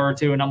an hour or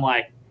two, and I'm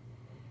like,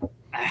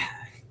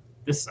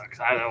 this sucks.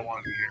 I don't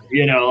want to be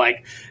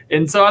here,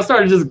 and so I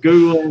started just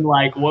Googling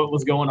like what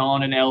was going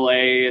on in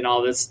LA and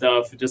all this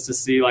stuff, just to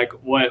see like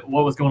what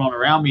was going on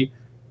around me.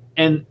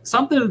 And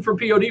something for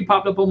POD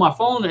popped up on my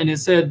phone, and it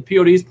said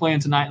POD's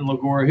playing tonight in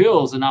Laguna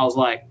Hills. And I was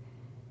like,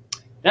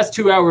 that's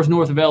 2 hours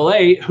north of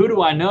LA. Who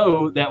do I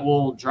know that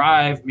will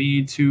drive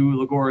me to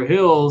Laguna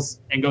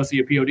Hills and go see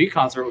a POD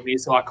concert with me?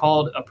 So I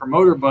called a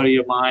promoter buddy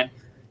of mine.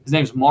 His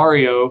name's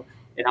Mario.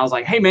 And I was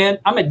like, hey, man,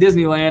 I'm at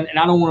Disneyland, and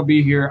I don't want to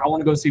be here. I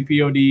want to go see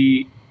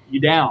POD.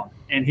 You down?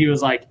 And he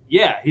was like,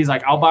 yeah. He's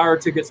like, I'll buy our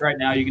tickets right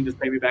now. You can just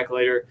pay me back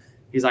later.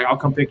 He's like, I'll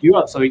come pick you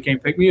up. So he came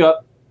pick me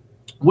up.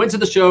 Went to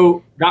the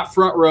show, got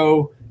front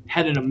row,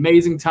 had an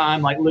amazing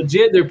time. Like,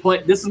 legit,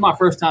 this is my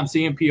first time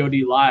seeing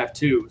POD live,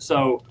 too.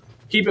 So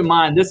keep in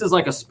mind, this is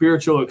like a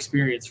spiritual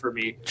experience for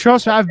me.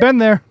 Trust me, I've been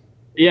there.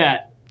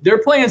 Yeah.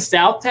 They're playing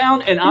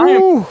Southtown, and I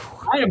am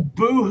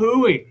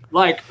boo-hooing,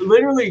 like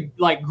literally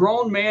like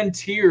grown man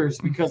tears,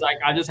 because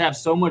I just have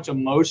so much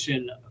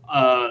emotion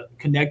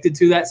connected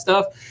to that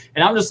stuff.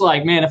 And I'm just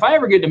like, man, if I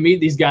ever get to meet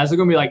these guys, they're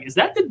going to be like, is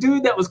that the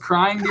dude that was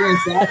crying during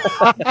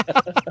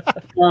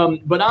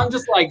Southtown? But I'm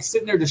just like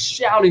sitting there just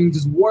shouting,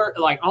 just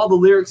like all the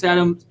lyrics at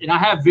him. And I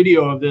have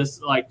video of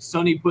this, like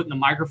Sonny putting the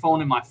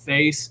microphone in my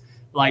face,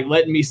 like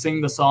letting me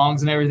sing the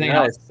songs and everything.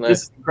 Nice.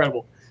 This is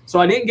incredible. So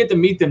I didn't get to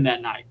meet them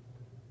that night,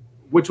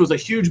 which was a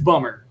huge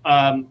bummer.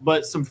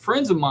 But some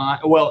friends of mine,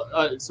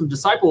 some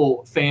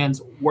Disciple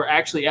fans were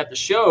actually at the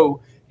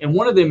show, and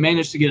one of them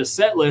managed to get a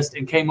set list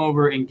and came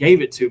over and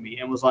gave it to me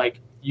and was like,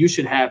 you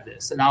should have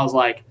this. And I was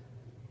like,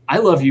 I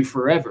love you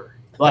forever.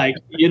 Like,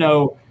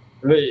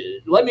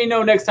 let me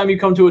know next time you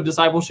come to a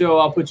Disciple show.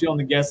 I'll put you on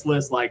the guest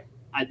list. Like,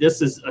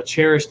 this is a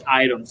cherished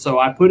item. So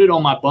I put it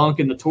on my bunk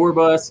in the tour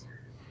bus,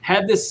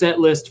 had this set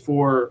list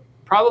for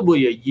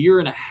probably a year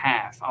and a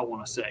half, I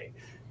want to say.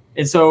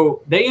 And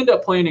so they end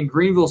up playing in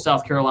Greenville,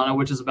 South Carolina,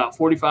 which is about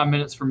 45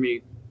 minutes from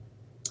me,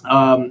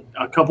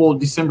 a couple of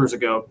Decembers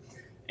ago.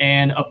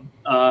 And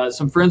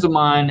some friends of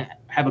mine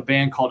have a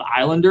band called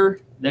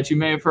Islander that you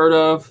may have heard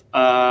of.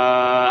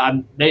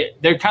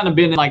 They're kind of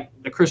been in like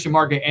the Christian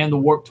market and the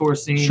Warped Tour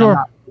scene. Sure.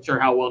 I'm not sure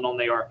how well known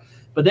they are,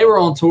 but they were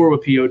on tour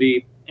with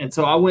POD. And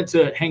so I went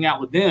to hang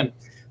out with them.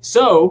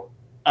 So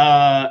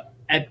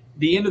at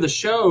the end of the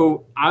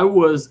show, I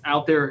was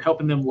out there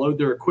helping them load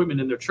their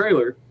equipment in their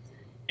trailer.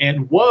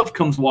 And Wov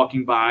comes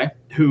walking by,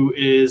 who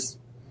is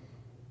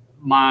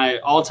my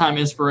all-time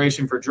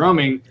inspiration for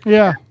drumming.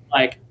 Yeah.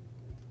 like,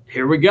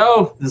 here we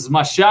go. This is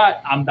my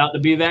shot. I'm about to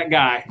be that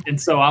guy. And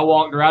so I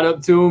walked right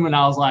up to him and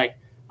I was like,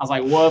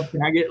 "Well,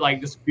 can I get like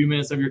just a few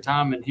minutes of your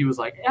time?" And he was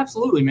like,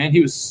 "Absolutely, man."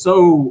 He was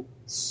so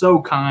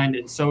kind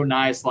and so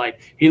nice.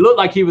 Like, he looked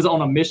like he was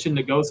on a mission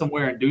to go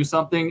somewhere and do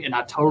something. And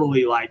I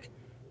totally like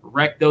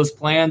wrecked those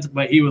plans,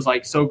 but he was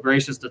like so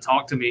gracious to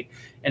talk to me.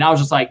 And I was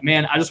just like,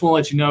 "Man, I just want to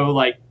let you know,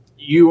 like,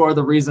 you are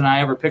the reason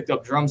I ever picked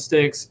up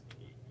drumsticks.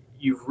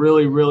 You've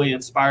really, really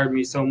inspired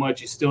me so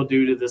much. You still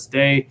do to this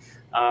day.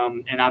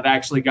 And I've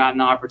actually gotten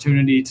the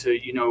opportunity to,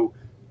 you know,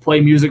 play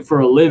music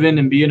for a living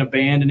and be in a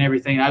band and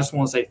everything. I just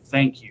want to say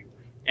thank you."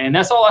 And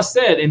that's all I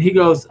said. And he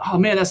goes, "Oh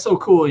man, that's so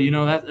cool. You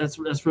know,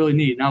 that's really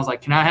neat." And I was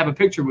like, "Can I have a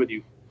picture with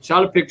you?"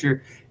 Shot a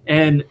picture,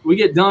 and we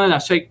get done. I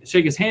shake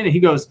his hand, and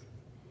he goes,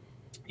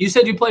 "You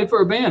said you played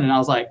for a band?" And I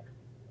was like,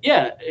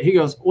 "Yeah." He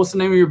goes, "What's the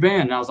name of your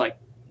band?" And I was like,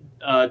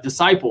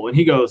 "Disciple." And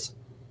he goes,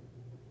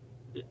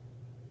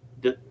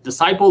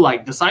 "Disciple,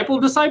 like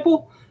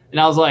disciple?" And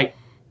I was like,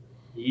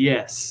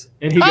 "Yes."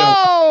 And he goes,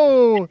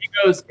 Oh!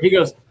 he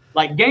goes,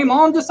 "Like Game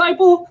On,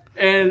 Disciple?"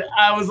 And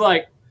I was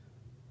like,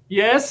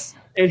 "Yes."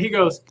 And he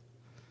goes,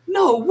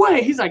 "No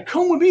way." He's like,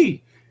 "Come with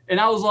me." And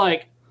I was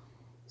like,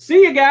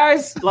 "See you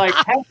guys. Like,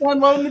 have fun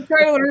loading the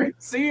trailer.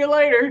 See you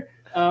later."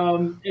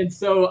 And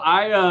so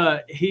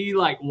he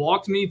like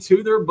walked me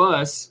to their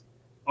bus,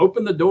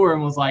 opened the door,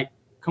 and was like,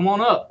 "Come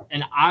on up."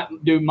 And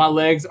dude, my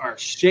legs are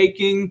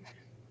shaking.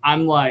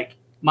 I'm like,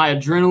 my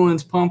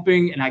adrenaline's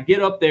pumping, and I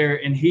get up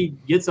there, and he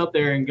gets up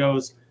there and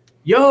goes,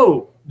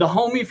 "Yo, the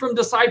homie from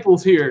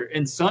Disciples here."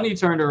 And Sonny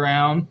turned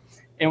around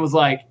and was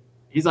like,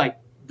 he's like,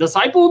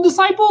 Disciple,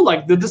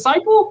 like the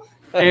Disciple?"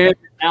 And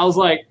I was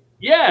like,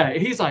 "Yeah."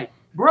 He's like,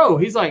 "Bro,"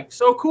 he's like,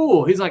 "so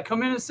cool." He's like,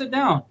 "Come in and sit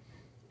down."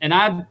 And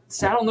I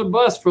sat on the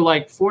bus for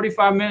like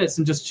 45 minutes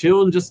and just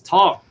chilled and just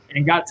talked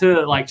and got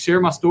to like share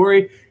my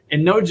story.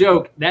 And no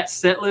joke, that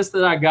set list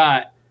that I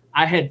got,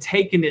 I had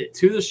taken it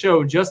to the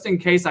show just in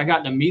case I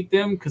got to meet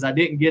them because I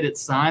didn't get it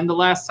signed the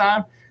last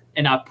time.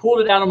 And I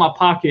pulled it out of my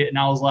pocket and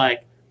I was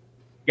like,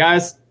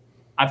 "Guys,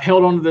 I've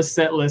held onto this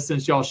set list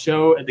since y'all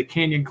show at the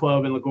Canyon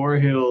Club in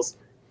Lagora Hills.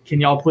 Can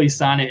y'all please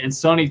sign it?" And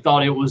Sonny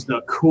thought it was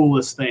the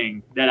coolest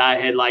thing that I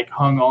had like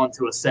hung on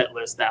to a set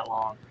list that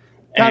long.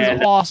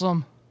 That's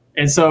awesome.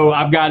 And so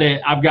I've got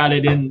it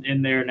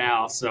in there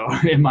now. So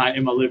in my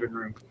living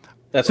room.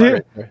 That's so,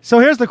 right. So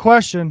here's the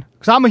question,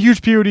 because I'm a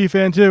huge POD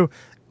fan too.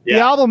 Yeah.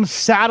 The album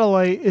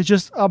Satellite is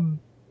just a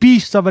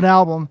beast of an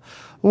album.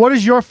 What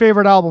is your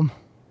favorite album?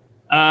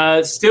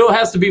 Still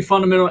has to be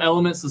Fundamental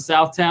Elements of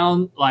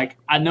Southtown. Like,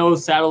 I know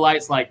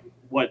Satellite's like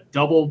what,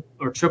 double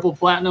or triple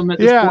platinum at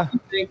this point,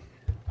 I think.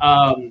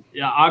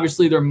 Yeah,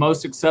 obviously their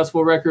most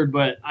successful record,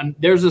 but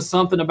there's just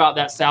something about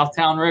that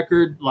Southtown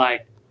record.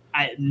 Like,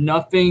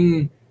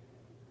 nothing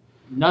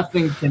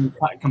can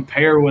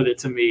compare with it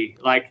to me.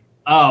 Like,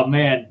 oh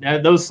man,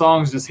 those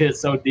songs just hit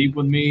so deep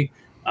with me.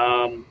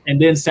 And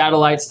then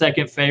Satellite's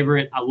second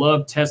favorite, I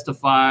love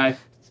Testify.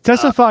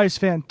 Testify is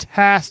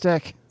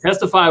fantastic.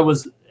 Testify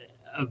was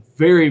a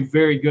very,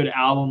 very good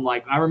album.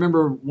 Like, I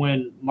remember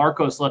when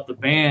Marcos left the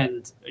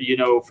band, you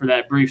know, for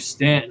that brief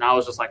stint, and I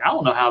was just like, I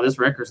don't know how this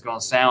record's going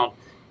to sound.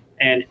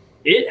 And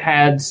it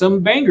had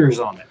some bangers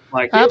on it.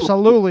 Like,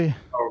 absolutely, it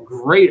was a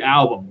great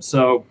album.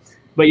 So,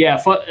 but yeah,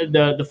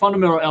 the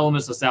Fundamental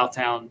Elements of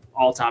Southtown,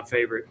 all-time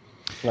favorite.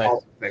 Nice.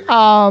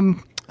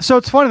 So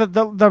it's funny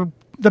that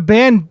the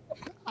band,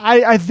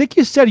 I think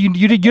you said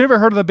you never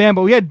heard of the band,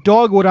 but we had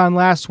Dogwood on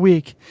last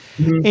week.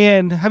 Mm-hmm.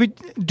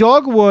 And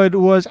Dogwood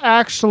was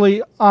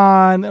actually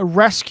on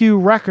Rescue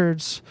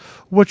Records,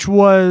 which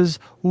was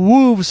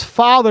Woov's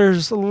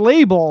father's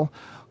label,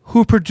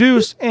 who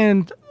produced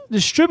and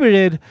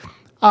distributed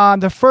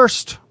the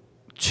first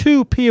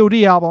two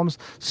POD albums,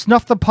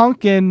 Snuff the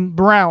Punk and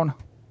Brown.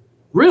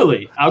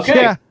 Really?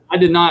 Okay. Yeah. I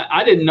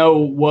didn't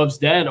know Woov's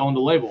dad owned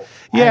the label.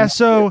 Yeah,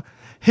 so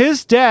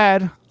his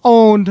dad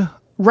owned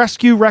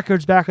Rescue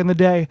Records back in the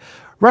day.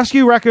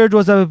 Rescue Records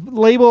was a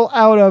label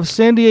out of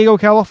San Diego,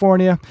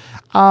 California.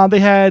 They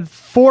had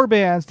four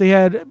bands. They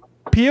had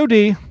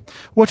POD,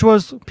 which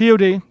was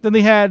POD. Then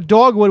they had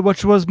Dogwood,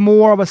 which was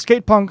more of a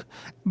skate punk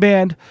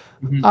band.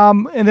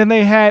 Mm-hmm. And then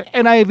they had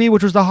NIV,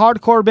 which was the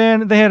hardcore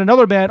band. They had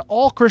another band,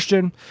 all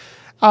Christian.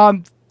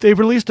 They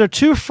released their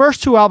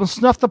first two albums,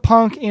 Snuff the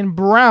Punk and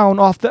Brown,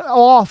 off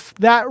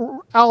that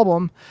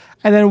album.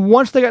 And then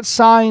once they got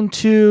signed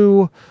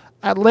to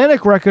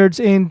Atlantic Records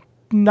in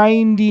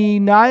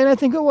 99, I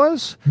think it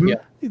was. Yeah.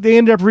 They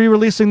ended up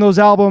re-releasing those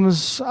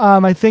albums,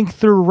 I think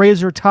through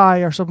Razor Tie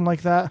or something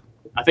like that.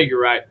 I think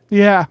you're right.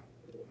 Yeah.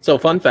 So,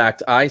 fun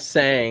fact, I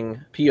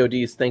sang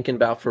POD's Thinking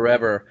About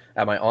Forever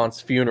at my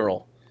aunt's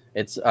funeral.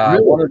 It's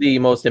really? One of the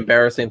most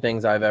embarrassing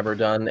things I've ever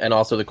done, and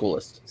also the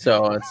coolest.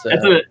 So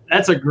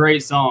that's a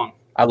great song.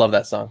 I love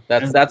that song.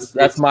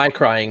 That's my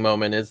crying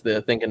moment, is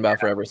the Thinking About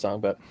Forever song.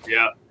 But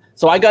yeah.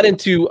 So I got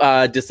into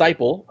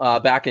Disciple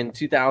back in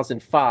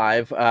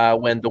 2005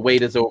 when The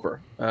Wait Is Over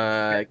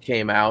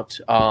came out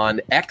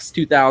on X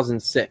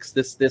 2006.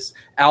 This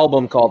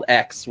album called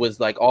X was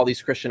like all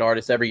these Christian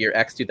artists every year,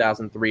 X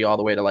 2003 all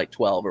the way to like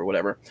 12 or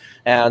whatever.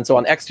 And so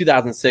on X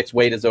 2006,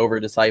 Wait Is Over,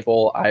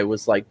 Disciple, I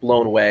was like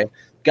blown away,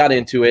 got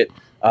into it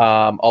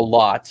a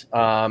lot.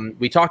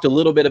 We talked a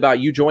little bit about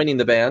you joining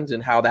the band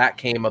and how that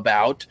came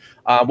about.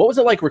 What was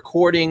it like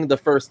recording the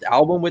first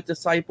album with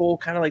Disciple?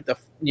 Kind of like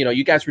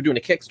you guys were doing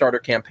a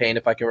Kickstarter campaign,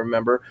 if I can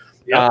remember.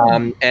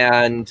 Yep.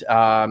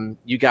 And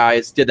you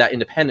guys did that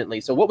independently.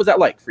 So what was that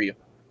like for you?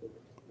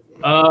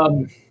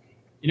 You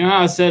know how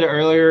I said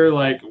earlier,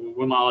 like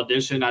with my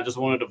audition, I just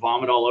wanted to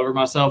vomit all over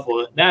myself.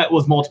 Well, that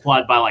was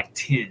multiplied by like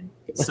 10.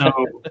 So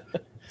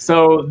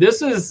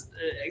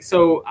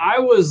so I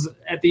was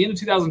at the end of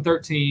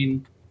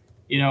 2013,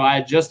 I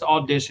had just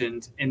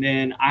auditioned, and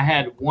then I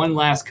had one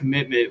last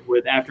commitment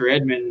with After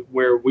Edmund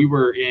where we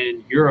were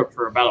in Europe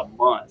for about a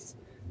month.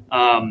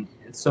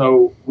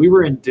 So we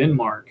were in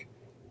Denmark,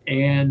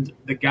 and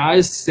the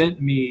guys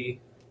sent me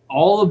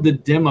all of the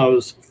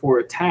demos for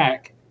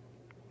Attack,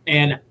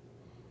 and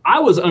I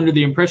was under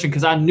the impression,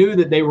 because I knew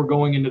that they were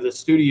going into the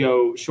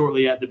studio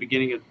shortly at the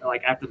beginning of,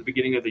 like after the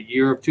beginning of the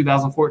year of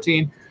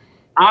 2014.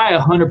 I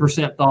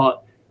 100%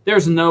 thought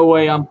there's no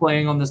way I'm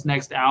playing on this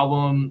next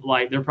album.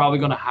 Like, they're probably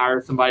going to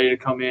hire somebody to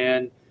come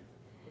in,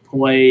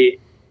 play,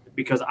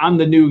 because I'm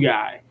the new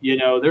guy.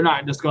 They're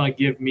not just going to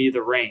give me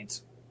the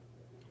reins.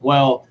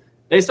 Well,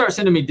 they start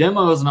sending me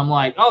demos, and I'm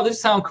like, oh, these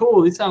sound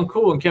cool.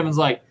 And Kevin's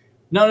like,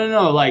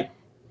 no, like,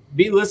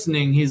 be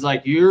listening. He's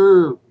like,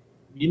 you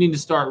need to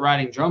start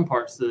writing drum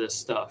parts to this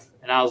stuff.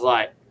 And I was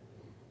like,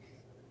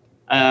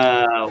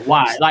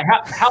 why? Like,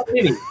 how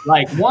many?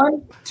 Like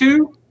 1,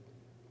 2,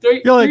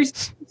 3.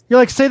 You're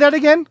like, say that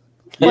again?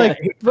 Yeah, like,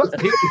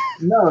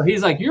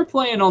 he's like, you're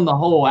playing on the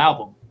whole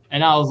album.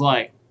 And I was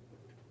like,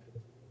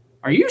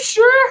 are you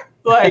sure?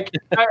 Like,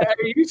 are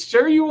you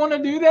sure you want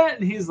to do that?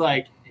 And he's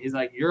like,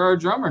 you're our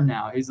drummer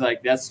now. He's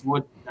like, that's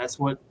what a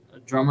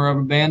drummer of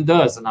a band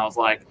does. And I was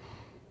like,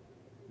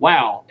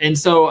 wow. And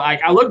so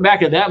I look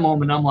back at that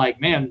moment, I'm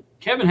like, man,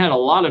 Kevin had a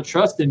lot of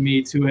trust in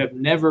me to have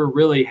never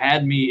really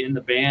had me in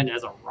the band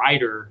as a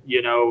writer,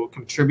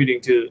 contributing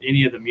to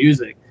any of the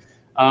music.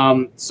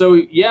 So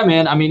yeah,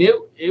 man, I mean,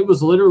 it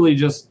was literally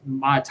just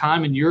my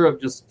time in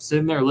Europe, just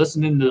sitting there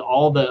listening to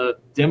all the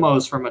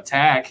demos from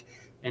Attack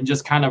and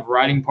just kind of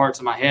writing parts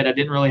in my head. I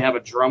didn't really have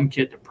a drum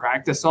kit to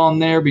practice on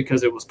there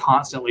because it was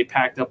constantly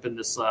packed up in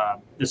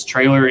this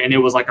trailer, and it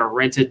was like a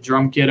rented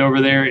drum kit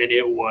over there. And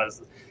it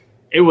was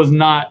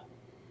not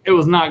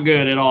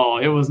good at all.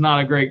 It was not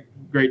a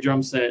great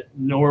drum set,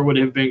 nor would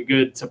it have been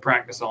good to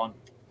practice on.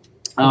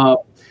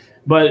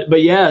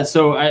 But yeah,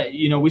 so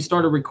we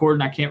started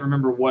recording. I can't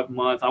remember what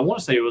month. I want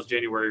to say it was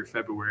January or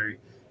February.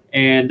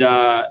 And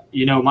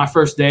my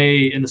first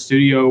day in the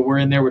studio, we're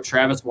in there with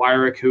Travis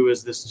Wyrick, who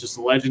is this just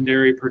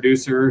legendary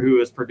producer who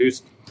has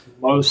produced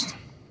most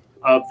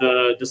of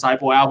the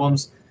Disciple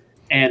albums.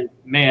 And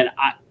man,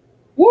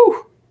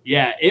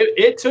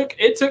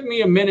 it took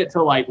me a minute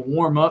to like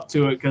warm up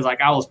to it, because like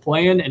I was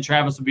playing and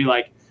Travis would be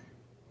like,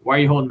 "Why are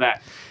you holding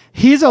back?"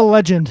 He's a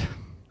legend.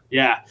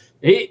 Yeah,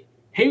 he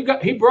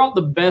brought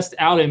the best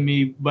out in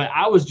me, but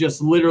I was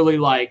just literally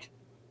like,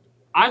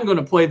 I'm going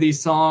to play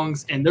these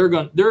songs, and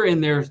they're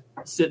in there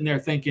sitting there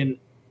thinking,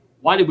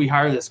 why did we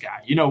hire this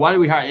guy? Why did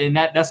we hire? And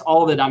that's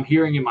all that I'm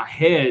hearing in my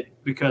head,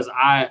 because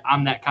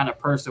I'm that kind of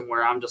person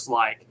where I'm just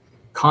like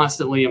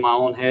constantly in my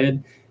own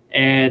head.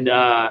 And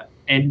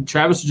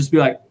Travis would just be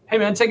like, hey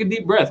man, take a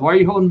deep breath. Why are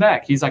you holding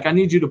back? He's like, I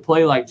need you to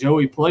play like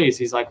Joey plays.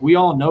 He's like, we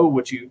all know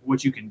what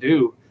you can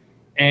do.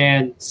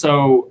 And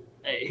so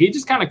he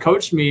just kind of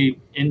coached me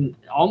in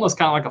almost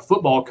kind of like a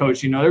football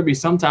coach. There'd be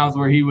some times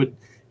where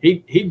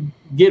he'd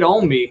get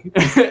on me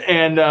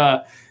and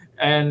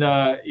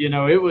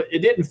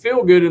it didn't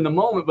feel good in the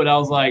moment, but I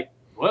was like,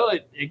 well,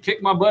 it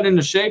kicked my butt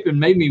into shape and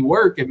made me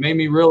work. It made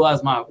me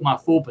realize my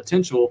full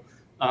potential.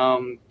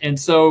 And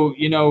so,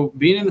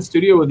 being in the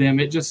studio with him,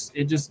 it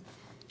jived,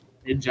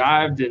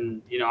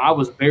 and, I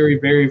was very,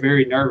 very,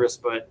 very nervous,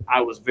 but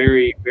I was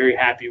very, very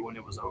happy when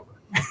it was over.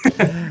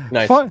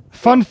 Nice.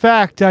 Fun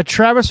fact,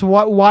 Travis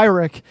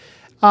Wyrick,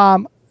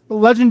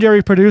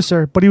 legendary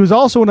producer, but he was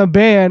also in a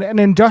band, an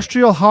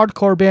industrial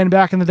hardcore band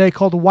back in the day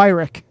called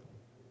Wyrick.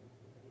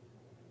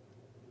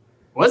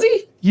 Was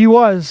he? He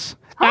was.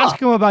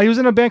 Ask him about it. He was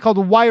in a band called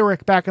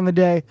Wyrick back in the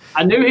day.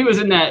 I knew he was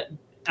in that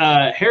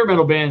hair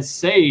metal band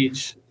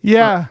Sage.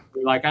 Yeah.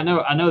 Like I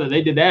know that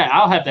they did that.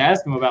 I'll have to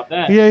ask him about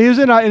that. Yeah, he was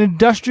in an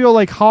industrial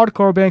like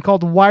hardcore band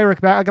called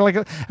Wyrick back, like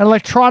an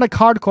electronic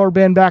hardcore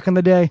band back in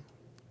the day.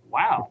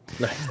 Wow.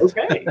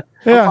 Okay.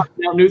 Yeah. I'll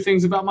find out new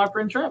things about my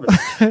friend Travis.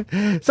 So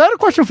I have a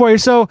question for you.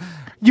 So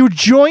you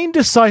joined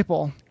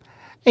Disciple,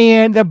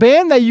 And the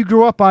band that you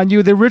grew up on,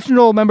 the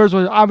original members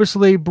were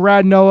obviously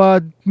Brad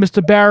Noah,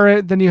 Mr.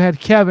 Barrett, then you had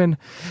Kevin.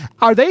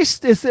 Are they,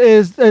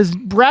 is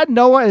Brad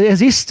Noah, is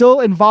he still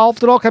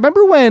involved at all? 'Cause I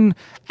remember when,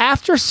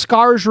 after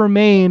Scars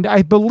Remained,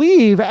 I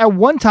believe at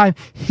one time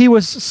he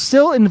was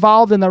still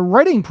involved in the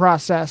writing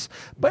process,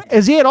 but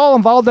is he at all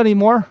involved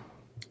anymore?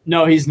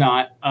 No, he's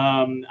not.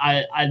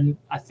 I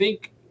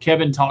think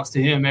Kevin talks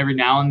to him every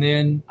now and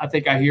then. I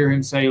think I hear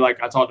him say,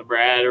 like, I talked to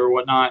Brad or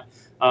whatnot.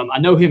 I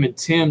know him and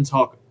Tim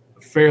talk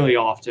fairly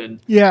often.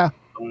 Yeah.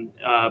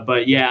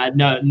 But yeah,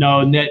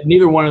 no,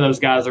 neither one of those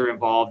guys are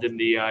involved in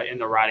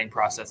the writing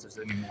processes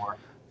anymore.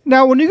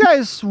 Now, when you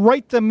guys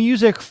write the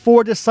music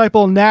for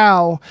Disciple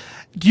now,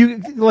 do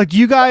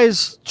you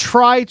guys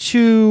try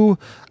to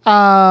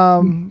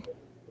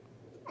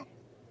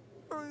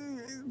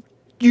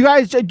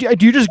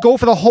do you just go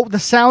for the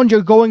sound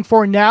you're going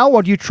for now,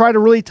 or do you try to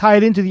really tie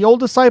it into the old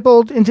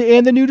Disciple and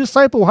the new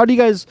Disciple?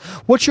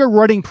 What's your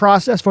writing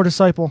process for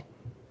Disciple?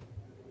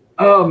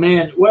 Oh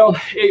man, well,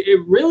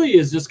 it really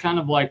is just kind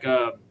of like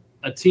a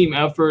team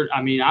effort.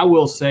 I mean, I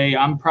will say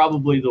I'm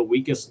probably the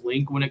weakest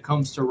link when it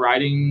comes to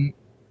writing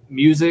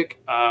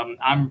music.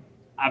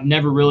 I've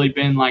never really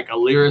been like a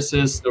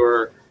lyricist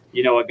or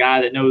a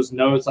guy that knows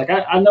notes. Like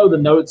I know the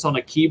notes on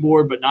a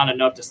keyboard, but not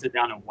enough to sit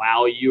down and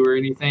wow you or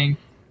anything.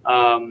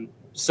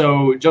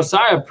 So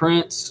Josiah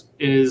Prince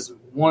is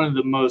one of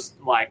the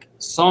most like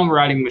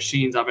songwriting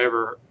machines I've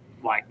ever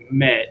like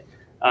met.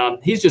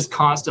 He's just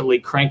constantly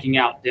cranking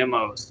out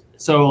demos.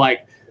 So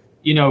like,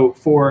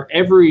 for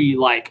every,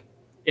 like,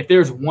 if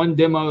there's one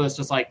demo that's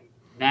just like,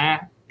 nah,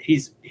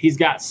 he's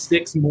got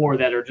 6 more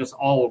that are just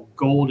all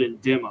golden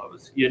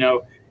demos,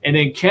 and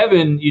then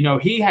Kevin,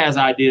 he has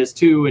ideas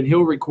too, and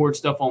he'll record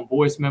stuff on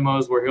voice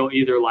memos where he'll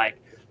either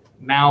like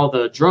mouth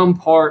the drum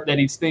part that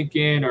he's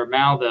thinking or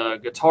mouth the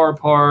guitar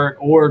part,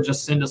 or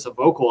just send us a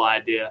vocal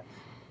idea.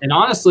 And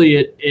honestly,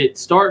 it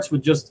starts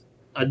with just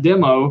a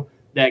demo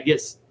that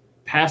gets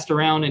passed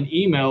around in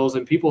emails,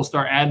 and people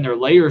start adding their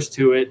layers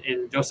to it.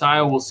 And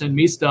Josiah will send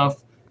me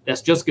stuff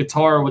that's just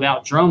guitar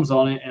without drums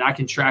on it, and I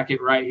can track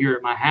it right here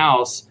at my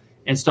house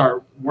and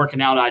start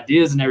working out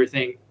ideas and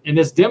everything. And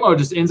this demo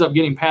just ends up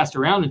getting passed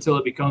around until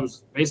it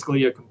becomes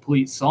basically a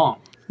complete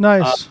song.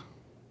 Nice.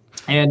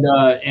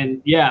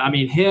 And yeah, I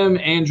mean, him,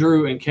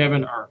 Andrew, and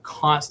Kevin are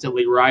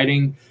constantly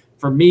writing.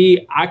 For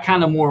me, I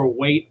kind of more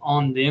wait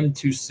on them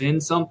to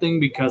send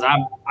something, because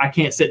I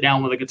can't sit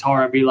down with a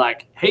guitar and be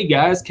like, hey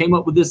guys, came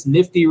up with this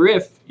nifty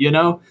riff,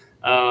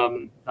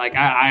 like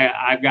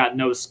I've got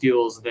no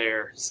skills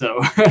there.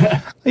 So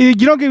you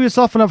don't give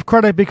yourself enough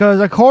credit, because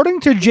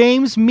according to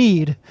James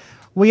Mead,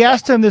 we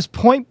asked him this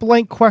point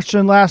blank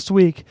question last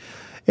week.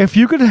 If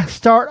you could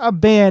start a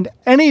band,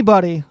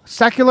 anybody,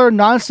 secular,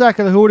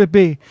 non-secular, who would it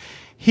be?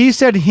 He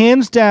said,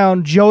 hands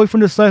down, Joey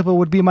from Disciple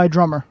would be my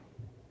drummer.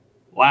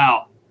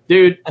 Wow.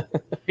 Dude,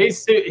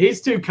 he's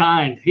too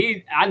kind.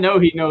 I know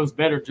he knows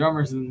better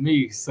drummers than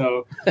me.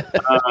 So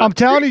I'm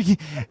telling you,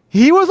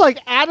 he was like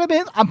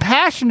adamant. I'm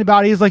passionate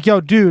about it. He's like,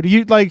 yo, dude,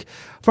 you like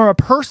from a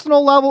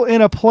personal level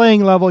and a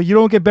playing level, you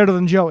don't get better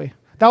than Joey.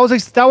 That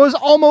was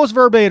almost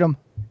verbatim.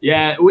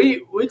 Yeah,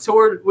 we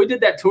toured. We did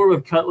that tour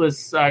with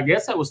Cutlass. I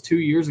guess that was 2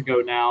 years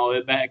ago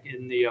now, back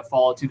in the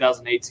fall of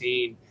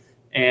 2018.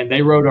 And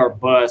they rode our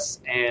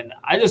bus, and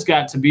I just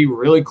got to be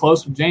really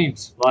close with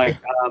James. Like,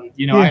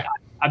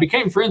 I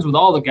became friends with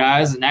all the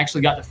guys and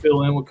actually got to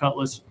fill in with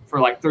Cutlass for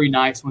like 3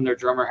 nights when their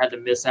drummer had to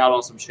miss out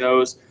on some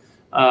shows.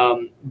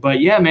 But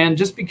yeah, man,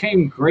 just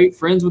became great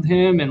friends with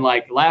him. And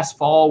like last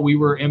fall, we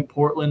were in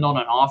Portland on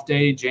an off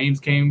day. James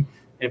came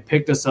and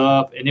picked us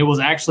up, and it was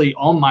actually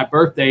on my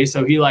birthday.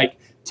 So he like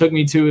took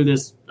me to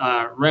this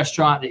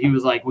restaurant that he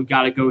was like, we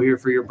got to go here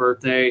for your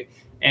birthday.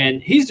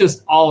 And he's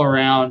just all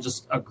around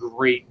just a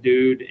great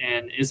dude.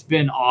 And it's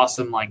been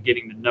awesome, like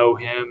getting to know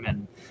him.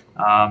 And,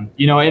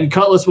 and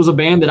Cutlass was a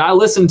band that I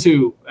listened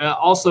to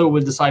also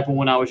with Disciple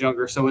when I was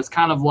younger. So it's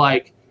kind of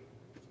like,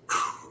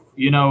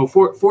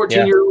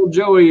 14-year-old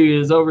Joey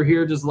is over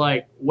here just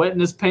like wetting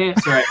his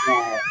pants right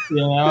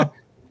now,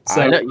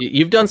 So I know.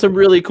 You've done some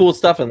really cool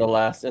stuff in the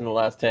last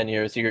 10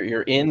 years.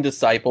 You're in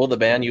Disciple, the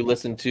band you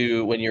listened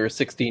to when you were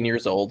 16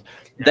 years old.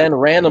 Yeah. Then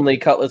randomly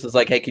Cutlass is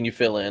like, hey, can you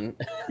fill in?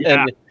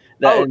 Yeah.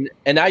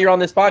 And now you're on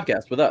this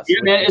podcast with us.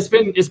 Yeah, man,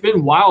 it's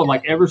been wild.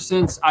 Like ever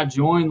since I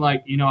joined,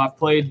 like, I've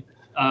played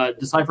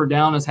Decipher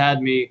Down has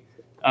had me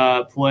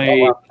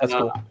play. Oh, wow. That's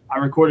cool. I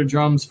recorded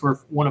drums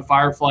for one of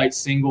Fireflight's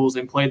singles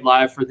and played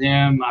live for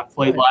them. I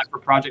played live for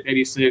Project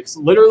 86.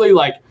 Literally,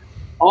 like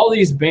all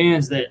these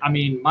bands that,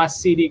 my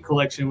CD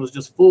collection was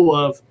just full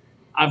of,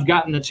 I've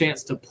gotten the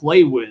chance to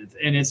play with,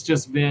 and it's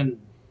just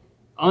been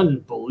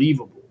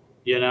unbelievable,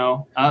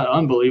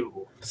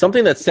 unbelievable.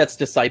 Something that sets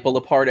Disciple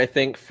apart, I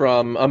think,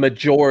 from a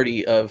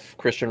majority of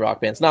Christian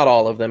rock bands, not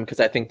all of them, because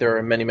I think there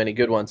are many, many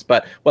good ones,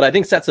 but what I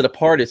think sets it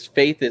apart is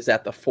Faith is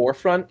at the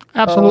forefront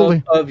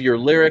Absolutely. Of your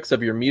lyrics,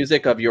 of your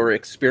music, of your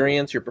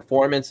experience, your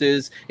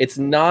performances. It's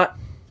not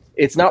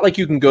it's not like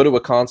you can go to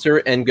a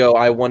concert and go,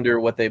 I wonder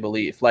what they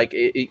believe. Like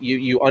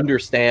you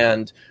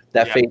understand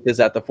that faith is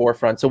at the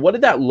forefront. So what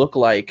did that look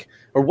like,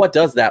 or what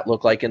does that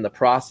look like in the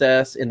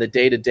process, in the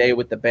day-to-day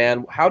with the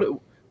band?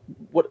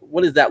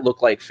 What does that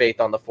look like, faith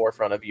on the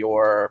forefront of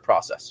your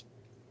process?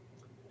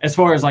 As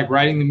far as like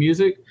writing the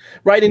music,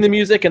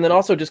 and then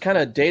also just kind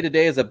of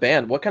day-to-day as a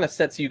band, what kind of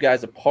sets you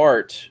guys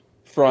apart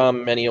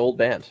from any old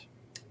band?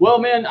 Well,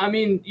 man, I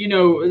mean,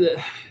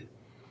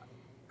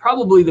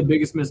 probably the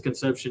biggest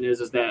misconception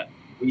is that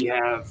we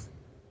have,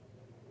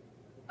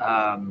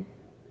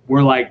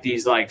 we're like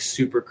these like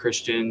super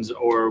Christians,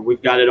 or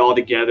we've got it all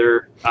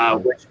together.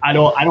 Which I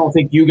don't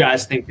think you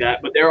guys think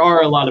that, but there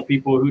are a lot of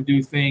people who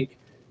do think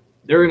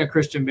they're in a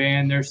Christian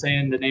band, they're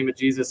saying the name of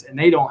Jesus, and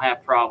they don't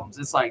have problems.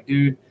 It's like,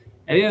 dude,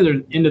 at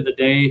the end of the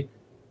day,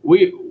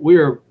 we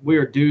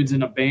are dudes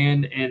in a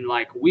band, and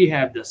like we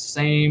have the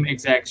same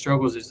exact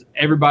struggles as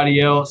everybody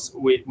else.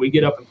 We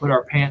get up and put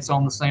our pants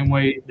on the same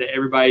way that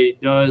everybody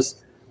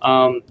does.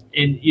 And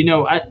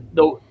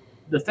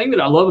the thing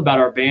that I love about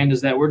our band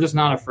is that we're just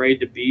not afraid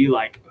to be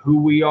like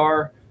who we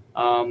are,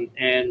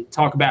 and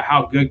talk about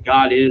how good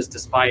God is,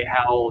 despite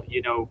how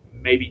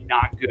maybe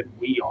not good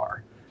we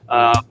are.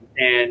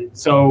 And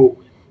so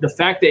the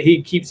fact that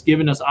He keeps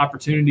giving us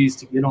opportunities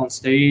to get on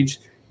stage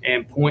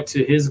and point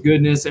to His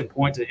goodness and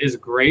point to His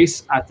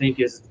grace, I think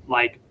is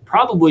like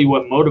probably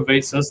what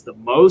motivates us the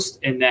most,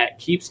 and that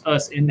keeps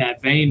us in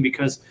that vein,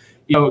 because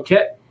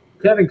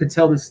Kevin could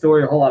tell this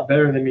story a whole lot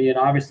better than me, and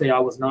obviously I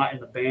was not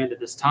in the band at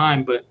this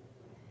time, but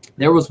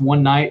there was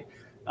one night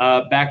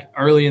back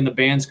early in the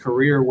band's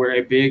career where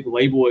a big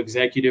label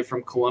executive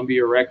from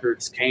Columbia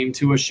Records came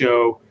to a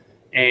show,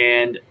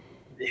 and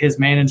his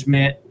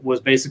management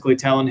was basically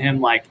telling him,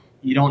 like,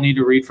 you don't need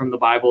to read from the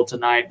Bible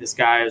tonight. This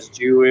guy is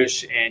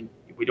Jewish, and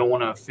we don't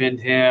want to offend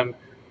him.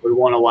 We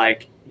want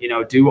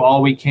to do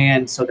all we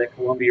can so that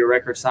Columbia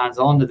Records signs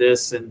on to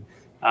this. And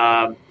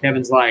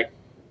Kevin's like,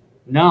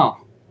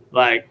 no,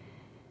 like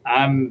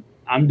I'm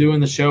doing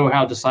the show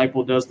how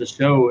Disciple does the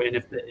show. And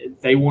if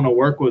they want to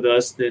work with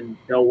us, then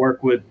they'll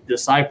work with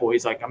Disciple.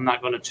 He's like, I'm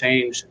not going to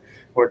change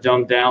or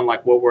dumb down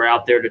like what we're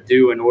out there to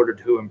do in order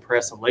to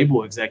impress a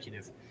label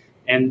executive.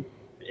 And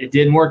it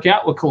didn't work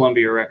out with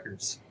Columbia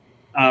Records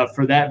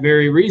for that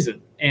very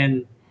reason.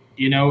 And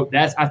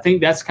I think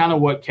that's kind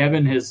of what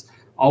Kevin has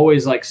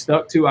always like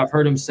stuck to. I've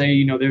heard him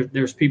say,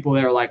 there's people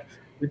that are like,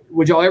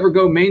 would y'all ever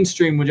go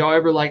mainstream? Would y'all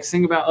ever like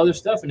sing about other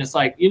stuff? And it's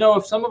like,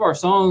 if some of our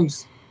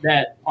songs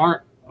that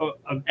aren't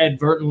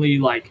advertently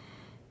like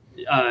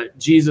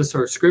Jesus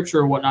or scripture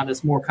or whatnot,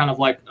 that's more kind of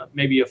like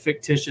maybe a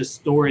fictitious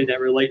story that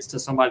relates to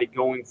somebody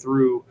going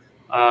through,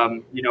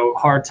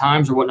 hard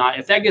times or whatnot.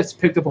 If that gets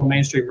picked up on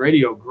mainstream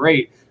radio,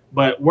 great.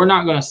 But we're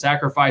not going to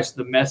sacrifice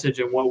the message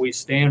and what we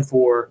stand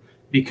for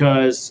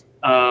because,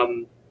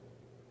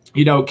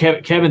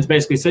 Kevin's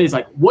basically said, he's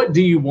like, what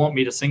do you want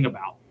me to sing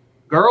about?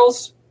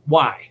 Girls?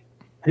 Why?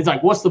 He's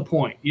like, what's the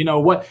point?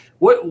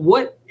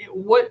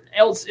 What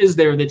else is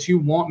there that you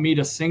want me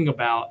to sing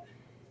about,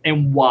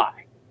 and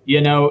why?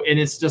 And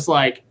it's just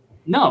like,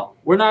 no,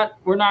 we're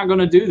not going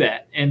to do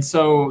that. And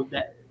so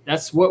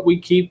that's what we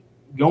keep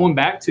going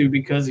back to,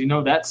 because,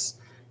 that's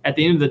at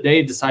the end of the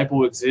day,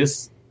 Disciple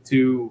exists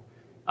to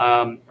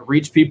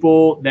reach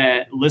people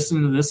that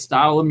listen to this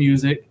style of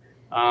music,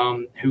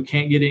 who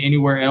can't get it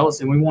anywhere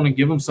else. And we want to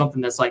give them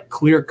something that's like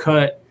clear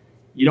cut.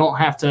 You don't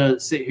have to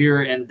sit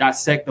here and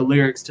dissect the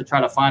lyrics to try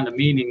to find a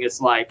meaning.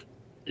 It's like,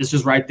 it's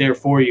just right there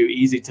for you,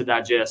 easy to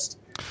digest.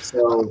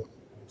 So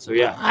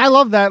yeah. I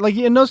love that. Like,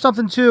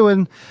 something too.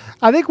 And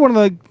I think one of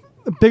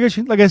the biggest,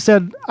 like I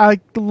said, I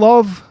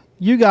love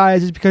you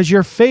guys is because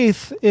your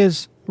faith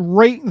is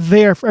right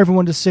there for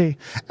everyone to see.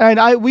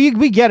 And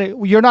we get it.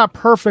 You're not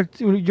perfect.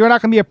 You're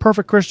not going to be a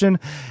perfect Christian,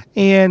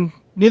 and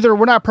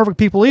we're not perfect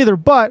people either,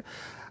 but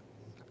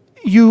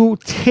you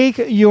take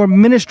your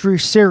ministry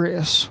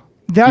serious.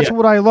 That's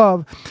what I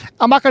love.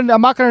 I'm not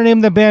gonna name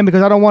the band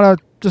because I don't want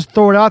to just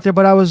throw it out there,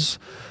 but I was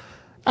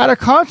at a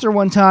concert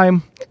one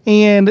time,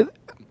 and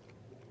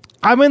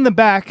I'm in the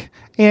back,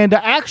 and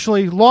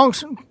actually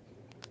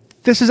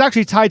this is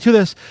actually tied to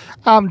this.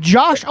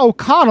 Josh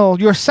O'Connell,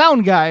 your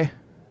sound guy,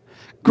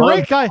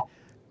 great guy,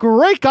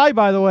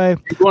 by the way.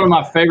 He's one of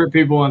my favorite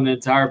people on the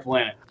entire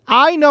planet.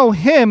 I know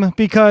him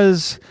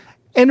because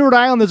in Rhode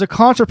Island, there's a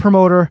concert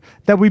promoter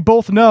that we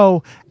both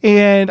know,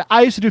 and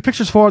I used to do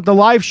pictures for the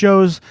live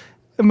shows.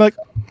 I'm like,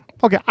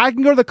 okay, I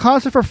can go to the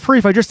concert for free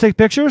if I just take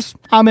pictures.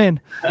 I'm in.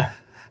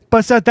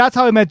 But so that's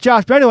how I met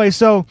Josh. But anyway,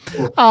 so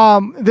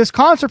this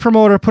concert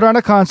promoter put on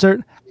a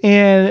concert,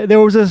 and there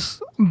was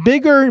this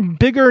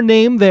bigger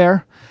name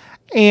there,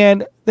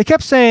 and they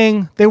kept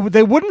saying they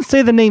wouldn't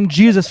say the name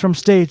Jesus from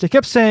stage. They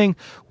kept saying,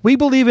 we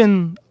believe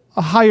in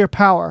a higher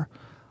power,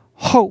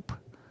 hope.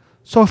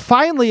 So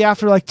finally,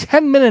 after like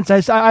 10 minutes,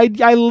 I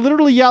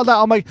literally yelled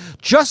out, I'm like,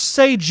 just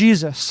say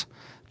Jesus.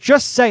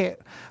 Just say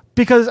it.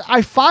 Because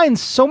I find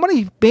so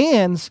many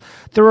bands,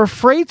 they're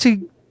afraid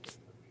to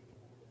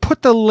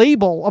put the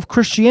label of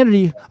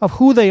Christianity of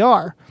who they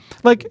are.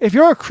 Like, if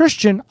you're a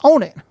Christian,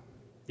 own it.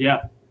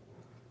 Yeah,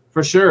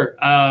 for sure.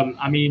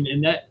 I mean,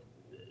 and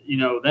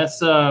that's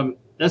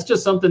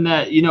just something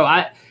that,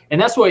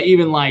 and that's what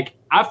even like,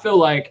 I feel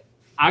like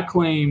I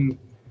claim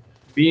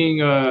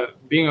being a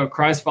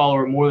Christ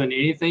follower more than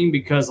anything,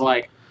 because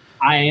like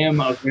I am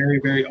a very,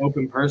 very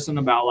open person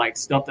about like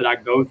stuff that I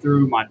go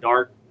through, my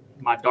dark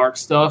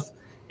stuff.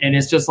 And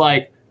it's just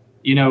like,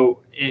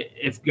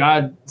 if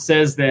God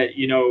says that,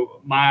 and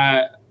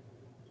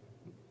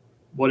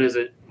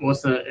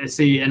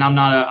I'm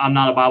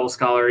not a Bible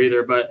scholar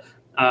either, but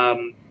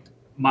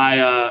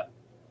my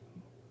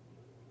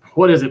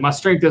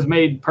strength is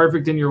made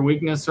perfect in your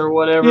weakness or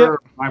whatever,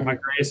 my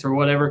grace or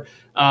whatever.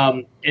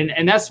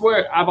 And that's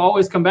where I've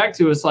always come back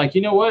to. It's like,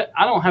 you know what?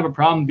 I don't have a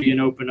problem being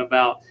open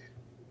about,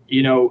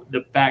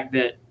 the fact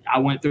that I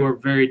went through a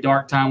very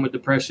dark time with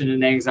depression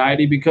and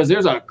anxiety, because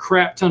there's a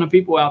crap ton of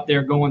people out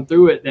there going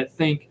through it that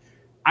think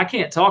I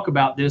can't talk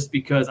about this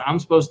because I'm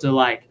supposed to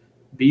like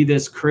be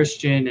this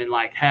Christian and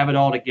like have it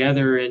all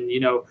together and,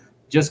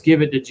 just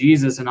give it to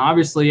Jesus. And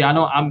obviously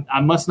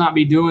I must not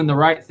be doing the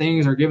right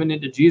things or giving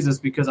it to Jesus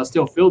because I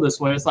still feel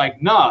this way. It's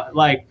like, no,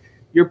 like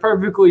you're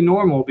perfectly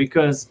normal,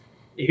 because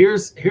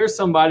here's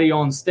somebody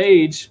on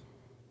stage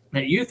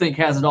that you think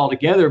has it all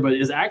together, but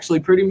is actually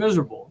pretty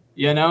miserable,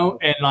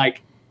 and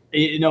like,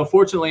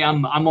 fortunately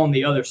I'm on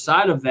the other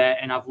side of that.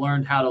 And I've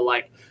learned how to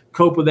like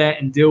cope with that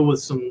and deal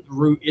with some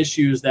root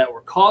issues that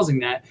were causing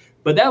that.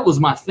 But that was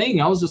my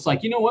thing. I was just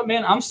like, you know what,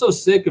 man, I'm so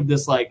sick of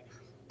this, like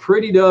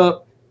prettied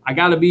up, I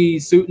got to be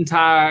suit and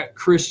tie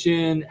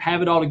Christian,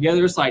 have it all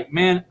together. It's like,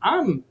 man,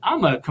 I'm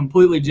a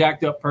completely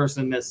jacked up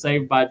person that's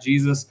saved by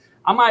Jesus.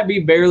 I might be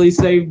barely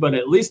saved, but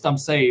at least I'm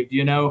saved,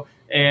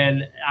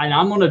 and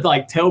I'm going to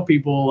like tell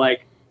people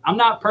like, I'm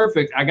not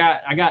perfect. I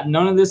got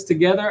none of this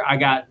together.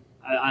 I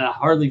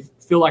hardly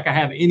feel like I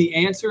have any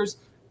answers,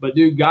 but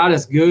dude, God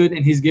is good.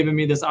 And he's given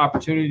me this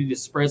opportunity to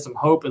spread some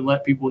hope and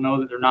let people know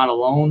that they're not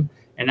alone.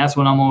 And that's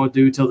what I'm going to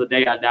do till the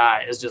day I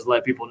die, is just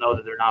let people know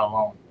that they're not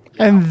alone.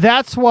 And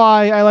that's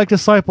why I like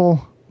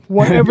Disciple.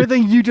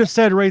 Everything you just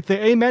said right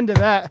there. Amen to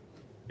that.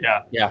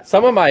 Yeah.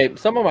 Some of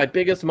my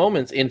biggest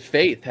moments in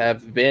faith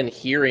have been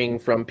hearing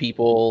from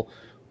people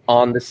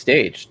on the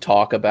stage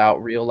talk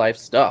about real life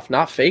stuff,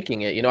 not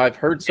faking it. I've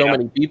heard so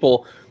many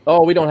people,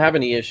 oh, we don't have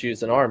any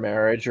issues in our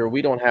marriage, or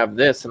we don't have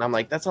this. And I'm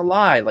like, that's a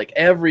lie. Like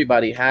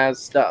everybody has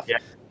stuff. Yeah.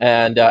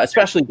 And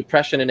especially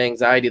depression and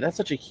anxiety. That's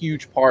such a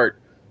huge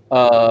part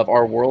of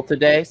our world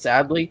today,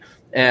 sadly.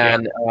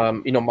 And,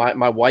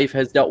 my wife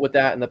has dealt with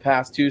that in the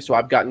past too. So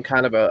I've gotten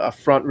kind of a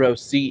front row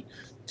seat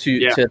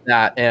to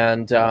that.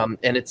 And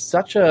it's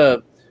such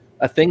a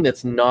thing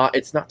it's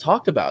not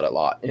talked about a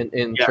lot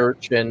in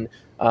church. And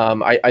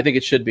I think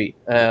it should be.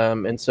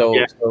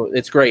 So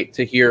it's great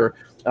to hear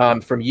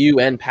from you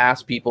and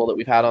past people that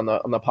we've had on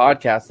the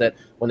podcast, that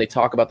when they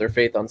talk about their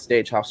faith on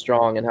stage, how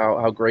strong and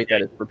how great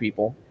that is for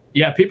people.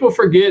 Yeah. People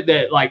forget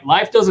that like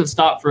life doesn't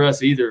stop for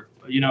us either.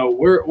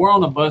 We're on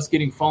the bus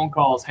getting phone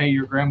calls. Hey,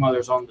 your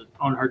grandmother's on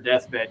her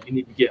deathbed. You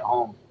need to get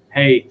home.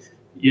 Hey,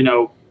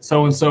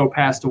 so-and-so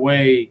passed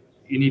away.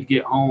 You need to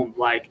get home.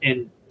 Like,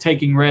 and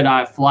taking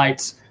red-eye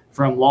flights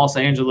from Los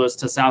Angeles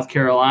to South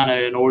Carolina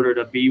in order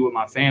to be with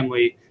my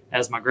family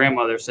as my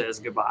grandmother says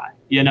goodbye.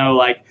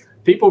 Like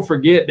people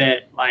forget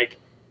that like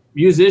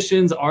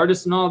musicians,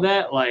 artists and all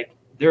that, like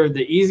they're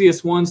the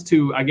easiest ones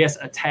to, I guess,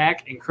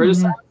 attack and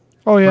criticize.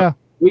 Mm-hmm. Oh yeah. But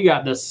we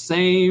got the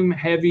same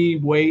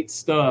heavyweight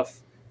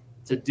stuff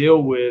to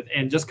deal with.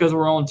 And just because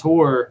we're on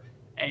tour,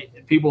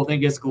 people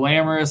think it's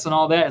glamorous and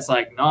all that. It's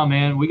like, no,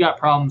 man, we got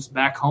problems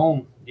back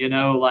home.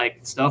 Like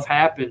stuff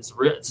happens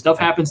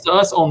to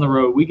us on the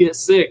road. We get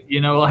sick,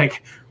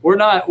 like we're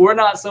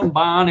not some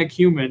bionic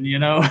human,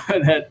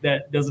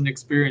 that doesn't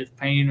experience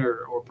pain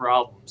or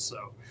problems. So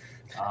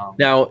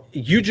now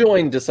you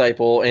joined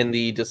Disciple in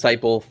the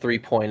Disciple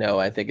 3.0,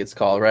 I think it's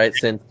called, right?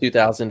 Since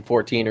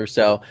 2014 or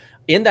so.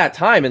 In that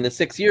time, in the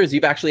 6 years,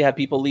 you've actually had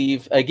people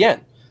leave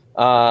again.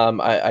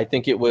 I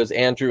think it was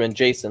Andrew and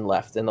Jason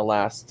left in the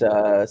last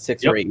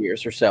 6 or 8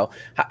 years or so.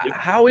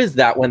 How is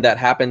that when that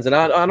happens? And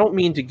I don't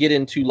mean to get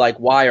into like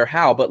why or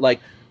how, but like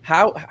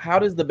how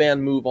does the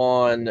band move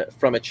on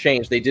from a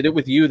change? They did it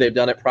with you. They've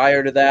done it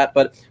prior to that.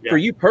 But for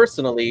you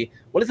personally,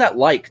 what is that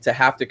like to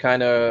have to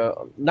kind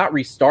of not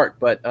restart,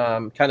 but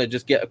kind of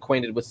just get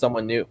acquainted with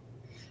someone new?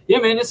 Yeah,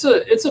 man,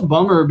 it's a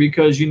bummer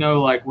because,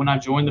 like when I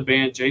joined the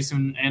band,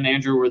 Jason and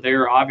Andrew were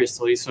there,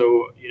 obviously.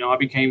 So, I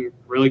became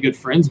really good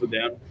friends with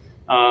them.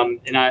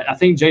 And I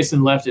think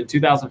Jason left in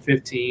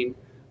 2015.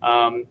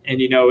 And,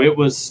 it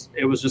was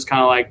just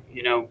kind of like,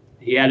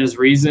 he had his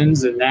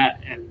reasons and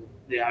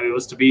it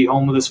was to be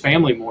home with his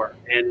family more.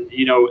 And,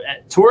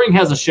 touring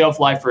has a shelf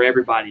life for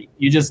everybody.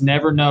 You just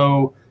never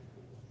know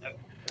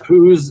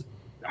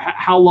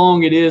how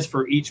long it is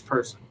for each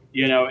person.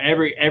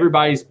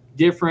 Everybody's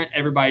different.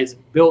 Everybody's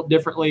built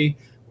differently.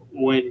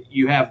 When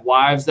you have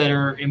wives that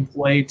are in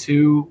play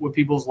too with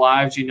people's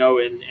lives,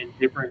 in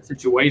different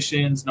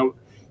situations,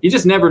 you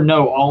just never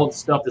know all the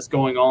stuff that's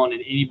going on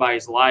in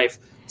anybody's life.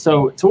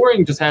 So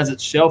touring just has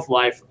its shelf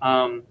life.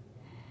 So,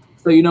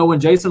 when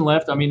Jason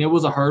left, I mean, it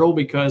was a hurdle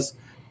because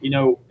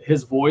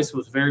his voice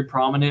was very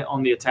prominent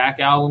on the Attack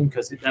album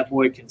because that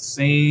boy can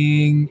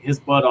sing his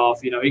butt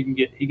off. He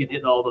can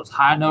hit all those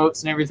high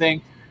notes and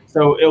everything.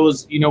 So it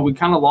was, we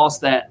kind of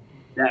lost that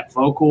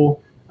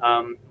vocal.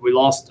 We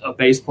lost a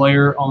bass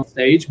player on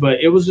stage, but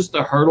it was just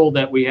a hurdle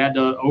that we had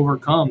to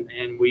overcome.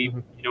 And we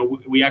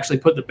actually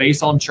put the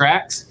bass on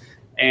tracks,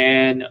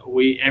 and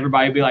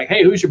everybody would be like,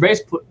 "Hey, who's your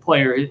bass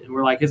player?" And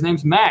we're like, "His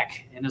name's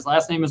Mac, and his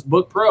last name is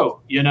Book Pro."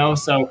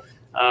 So.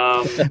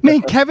 I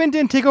mean, Kevin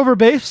didn't take over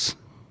bass.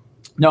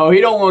 No, he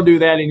don't want to do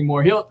that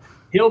anymore.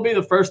 He'll be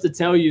the first to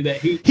tell you that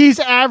he's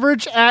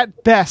average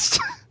at best.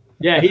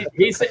 Yeah,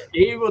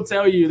 he will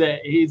tell you that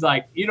he's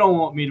like, you don't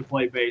want me to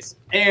play bass.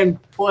 And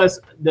plus,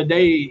 the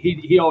day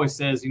he always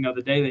says,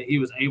 the day that he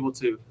was able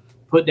to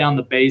put down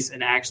the bass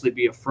and actually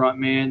be a front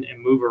man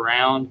and move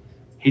around,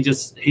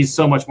 he's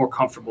so much more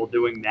comfortable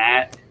doing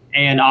that.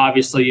 And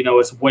obviously,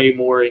 it's way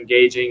more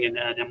engaging and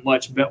a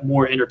much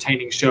more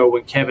entertaining show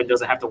when Kevin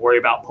doesn't have to worry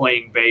about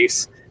playing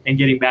bass and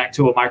getting back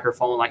to a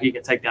microphone. Like, he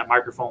can take that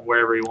microphone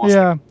wherever he wants.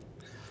 Yeah.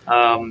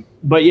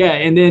 But yeah,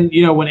 and then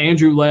when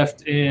Andrew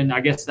left in, I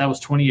guess that was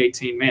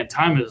 2018. Man,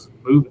 time is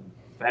moving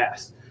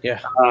fast. Yeah.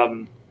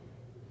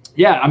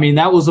 I mean,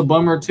 that was a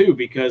bummer too,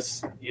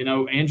 because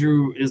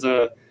Andrew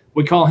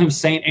we call him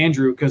Saint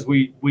Andrew because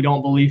we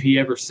don't believe he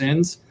ever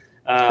sins.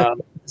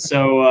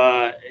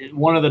 So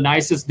one of the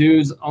nicest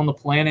dudes on the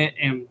planet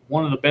and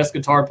one of the best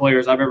guitar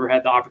players I've ever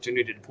had the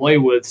opportunity to play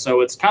with.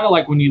 So it's kind of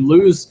like when you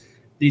lose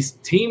these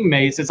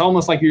teammates, it's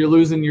almost like you're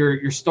losing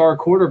your star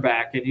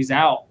quarterback and he's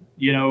out,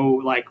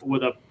 like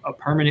with a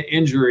permanent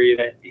injury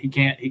that he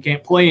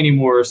can't play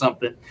anymore or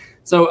something.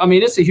 So, I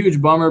mean, it's a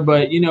huge bummer,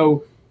 but,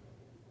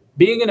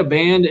 being in a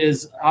band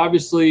is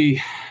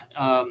obviously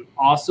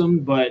awesome.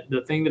 But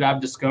the thing that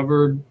I've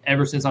discovered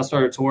ever since I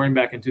started touring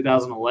back in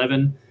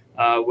 2011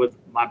 with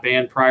my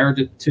band prior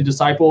to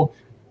Disciple,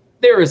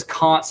 there is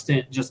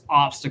constant just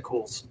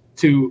obstacles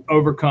to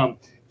overcome.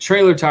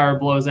 Trailer tire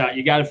blows out.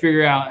 You got to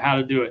figure out how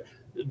to do it.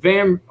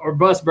 Van or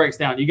bus breaks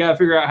down. You got to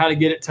figure out how to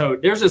get it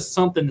towed. There's just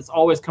something that's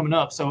always coming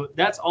up. So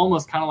that's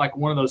almost kind of like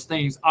one of those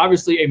things,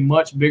 obviously a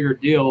much bigger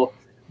deal,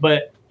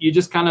 but you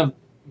just kind of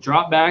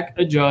drop back,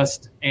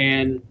 adjust,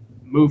 and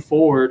move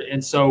forward.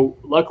 And so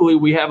luckily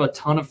we have a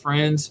ton of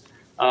friends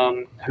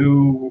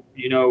who,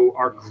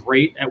 are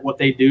great at what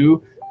they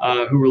do,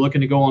 who are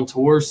looking to go on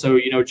tour. So,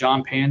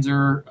 John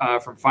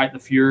Panzer from Fight the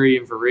Fury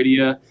and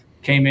Viridia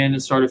came in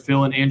and started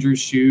filling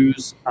Andrew's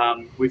shoes.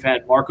 We've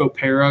had Marco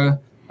Pera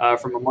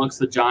from Amongst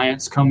the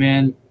Giants come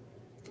in.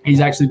 He's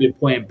actually been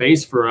playing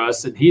bass for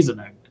us, and he's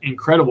an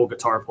incredible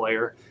guitar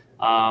player.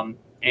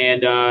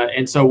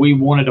 And so we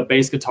wanted a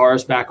bass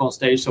guitarist back on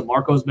stage. So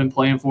Marco's been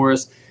playing for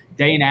us.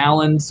 Dane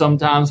Allen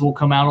sometimes will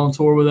come out on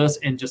tour with us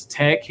and just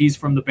tech. He's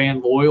from the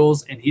band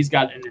Loyals, and he's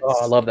got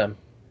I love them.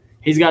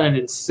 He's got an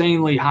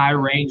insanely high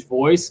range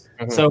voice.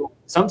 Mm-hmm. So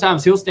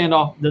sometimes he'll stand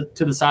off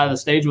to the side of the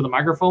stage with a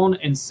microphone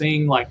and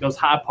sing like those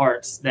high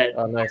parts that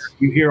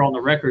you hear on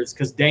the records.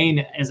 Because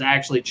Dane has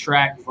actually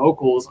tracked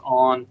vocals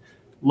on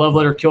Love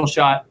Letter, Kill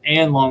Shot,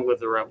 and Long Live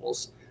the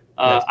Rebels.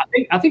 I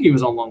think he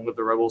was on Long Live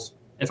the Rebels.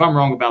 If I'm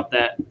wrong about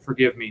that,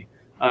 forgive me.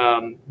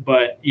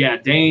 But yeah,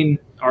 Dane,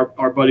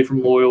 our buddy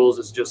from Loyals,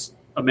 is just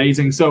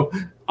amazing. So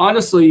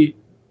honestly,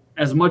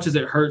 as much as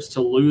it hurts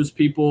to lose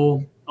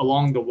people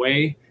along the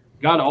way,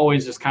 God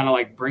always just kind of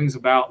like brings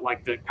about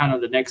like the kind of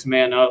the next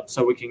man up,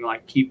 so we can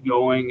like keep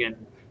going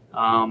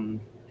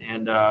and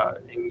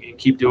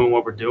keep doing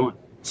what we're doing.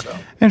 So.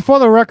 And for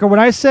the record, when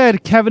I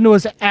said Kevin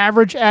was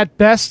average at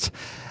best,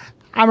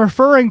 I'm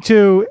referring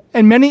to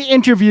in many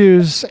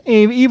interviews,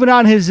 even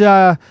on his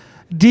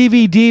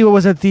DVD. What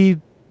was it?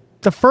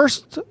 The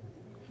first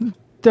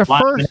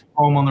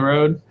Home on the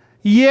Road.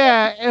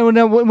 Yeah, and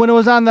when it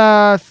was on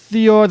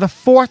the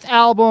fourth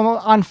album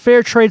on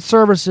Fair Trade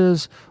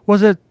Services,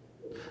 was it?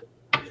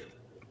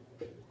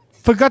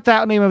 Forgot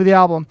that name of the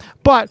album,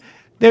 but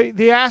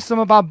they asked them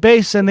about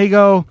bass, and they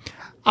go,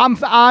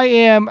 "I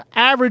am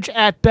average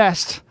at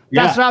best."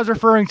 That's what I was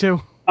referring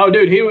to. Oh,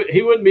 dude,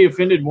 he wouldn't be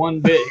offended one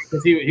bit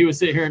because he would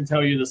sit here and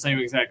tell you the same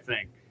exact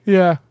thing.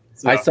 Yeah.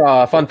 So. I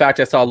saw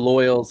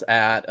Loyals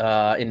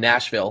in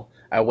Nashville.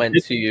 I went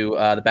to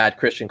the Bad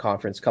Christian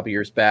Conference a couple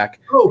years back,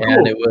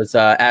 and it was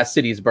As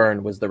Cities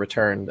Burn was the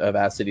return of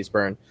As Cities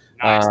Burn.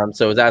 Nice.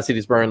 So it was As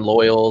Cities Burn,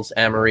 Loyals,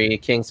 Amory,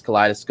 King's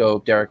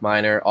Kaleidoscope, Derek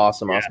Minor,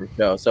 awesome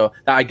show. So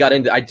I got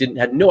into,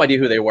 had no idea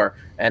who they were,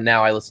 and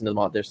now I listen to them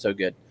all. They're so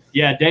good.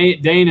 Yeah,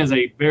 Dane is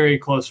a very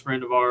close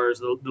friend of ours,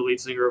 the lead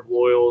singer of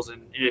Loyals,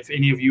 and if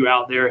any of you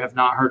out there have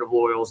not heard of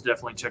Loyals,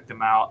 definitely check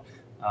them out.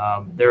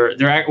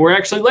 We're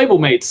actually label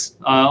mates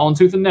on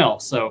Tooth and Nail.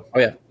 So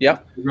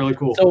really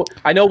cool. So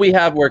I know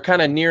we're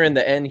kind of nearing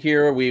the end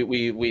here.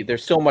 We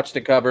there's so much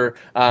to cover.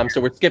 So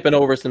we're skipping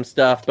over some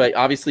stuff, but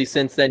obviously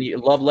since then,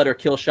 Love Letter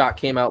Kill Shot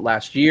came out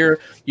last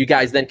year. You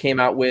guys then came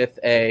out with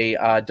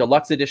a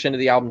deluxe edition of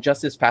the album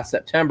just this past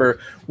September,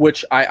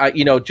 which I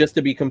just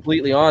to be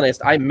completely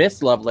honest, I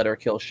missed Love Letter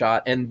Kill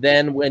Shot, and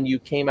then when you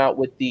came out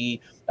with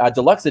the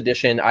deluxe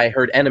edition, I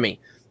heard Enemy.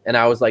 and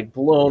I was like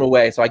blown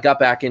away. So I got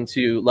back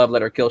into Love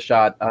Letter Kill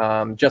Shot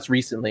just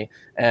recently,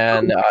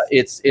 and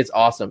it's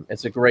awesome.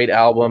 It's a great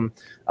album.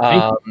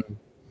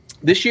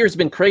 This year's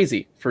been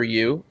crazy for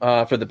you,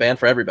 for the band,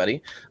 for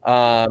everybody.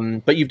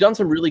 But you've done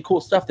some really cool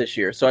stuff this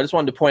year. So I just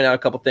wanted to point out a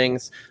couple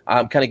things,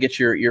 kind of get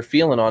your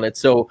feeling on it.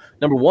 So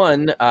number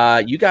one,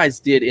 you guys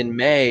did in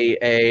May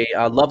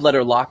a Love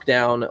Letter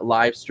Lockdown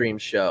live stream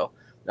show.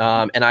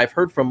 And I've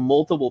heard from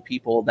multiple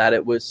people that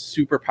it was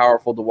super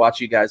powerful to watch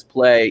you guys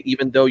play,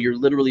 even though you're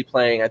literally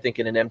playing, I think,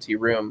 in an empty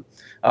room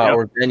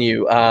or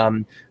venue. How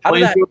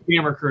did that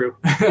camera crew?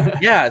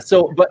 Yeah.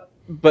 So,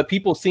 but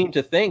people seem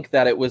to think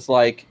that it was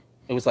like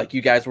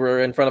you guys were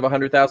in front of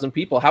 100,000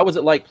 people. How was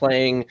it like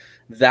playing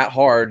that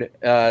hard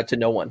to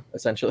no one,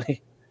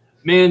 essentially?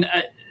 Man,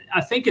 I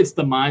think it's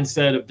the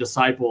mindset of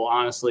Disciple,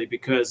 honestly,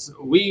 because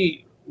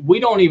we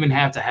don't even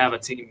have to have a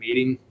team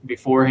meeting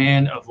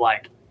beforehand of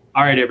like,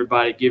 all right,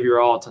 everybody, give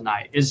your all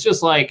tonight. It's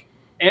just like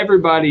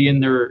everybody in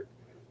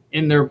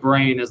their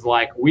brain is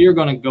like, we are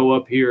going to go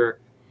up here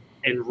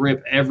and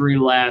rip every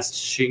last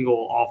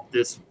shingle off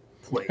this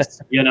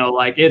place.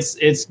 Like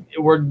it's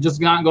we're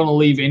just not going to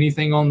leave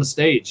anything on the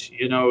stage.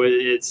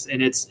 It's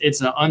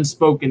an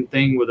unspoken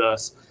thing with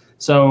us.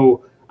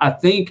 So I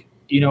think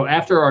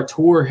after our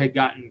tour had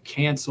gotten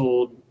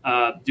canceled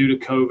due to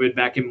COVID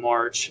back in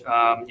March,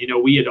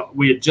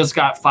 we had just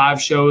got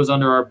 5 shows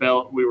under our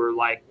belt. We were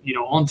like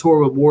on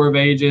tour with War of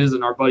Ages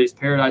and our buddies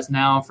Paradise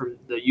Now from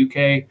the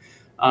UK.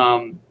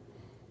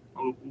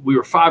 We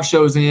were 5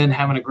 shows in,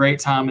 having a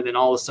great time, and then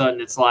all of a sudden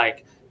it's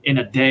like in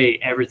a day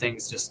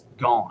everything's just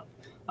gone.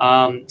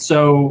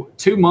 So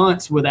 2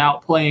 months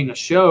without playing a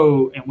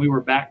show, and we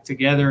were back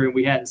together and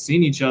we hadn't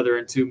seen each other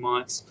in 2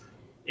 months.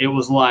 It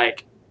was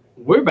like,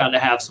 we're about to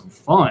have some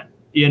fun,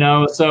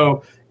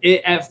 So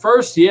at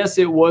first, yes,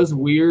 it was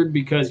weird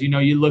because,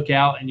 you look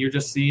out and you're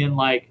just seeing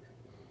like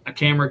a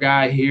camera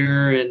guy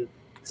here and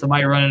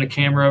somebody running a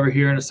camera over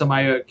here and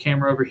somebody a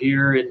camera over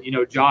here. And,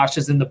 Josh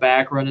is in the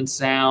back running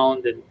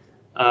sound and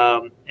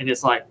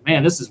it's like,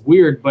 man, this is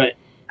weird. But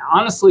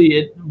honestly,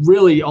 it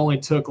really only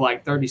took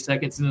like 30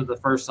 seconds into the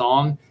first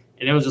song.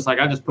 And it was just like,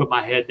 I just put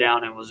my head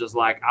down and was just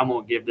like, I'm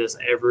going to give this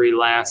every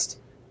last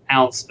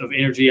ounce of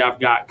energy I've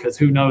got. Cause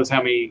who knows how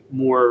many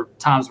more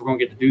times we're going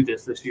to get to do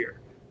this year,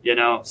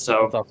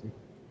 So, that's awesome.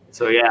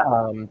 So yeah.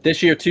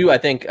 This year too, I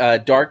think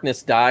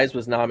Darkness Dies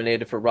was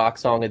nominated for Rock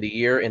Song of the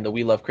Year in the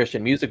We Love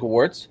Christian Music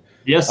Awards.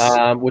 Yes.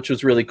 Which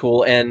was really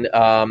cool. And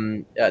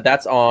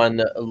that's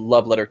on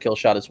Love Letter Kill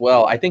Shot as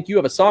well. I think you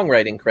have a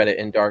songwriting credit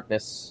in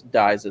Darkness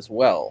Dies as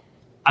well.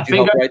 I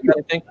think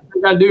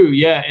I do.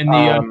 Yeah.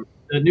 And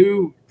the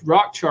new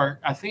rock chart,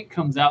 I think,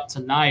 comes out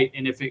tonight.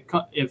 And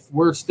if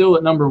we're still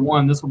at number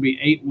 1, this will be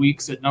 8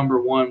 weeks at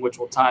number 1, which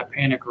will tie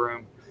Panic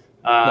Room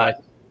nice.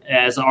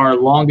 As our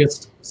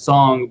longest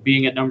song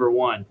being at number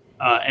 1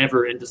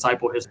 ever in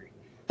Disciple history.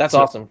 That's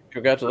awesome.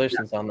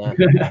 Congratulations on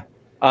that.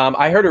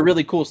 I heard a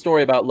really cool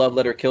story about Love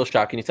Letter Kill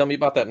Shot. Can you tell me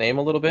about that name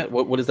a little bit?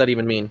 What does that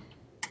even mean?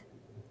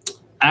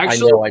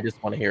 Actually, I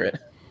just want to hear it.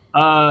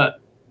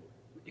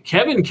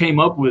 Kevin came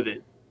up with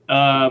it.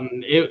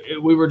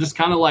 We were just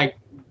kind of like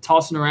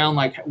tossing around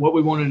like what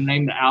we wanted to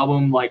name the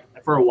album. Like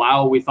for a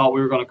while, we thought we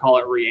were going to call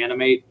it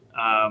Reanimate.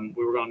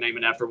 We were going to name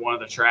it after one of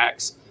the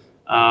tracks.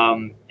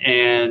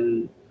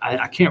 And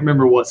I can't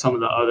remember what some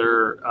of the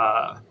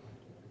other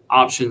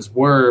options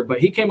were, but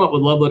he came up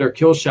with Love Letter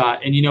Kill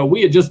Shot. And,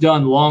 we had just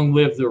done Long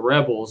Live the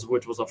Rebels,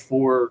 which was a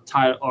 4-word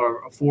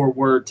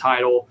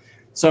title.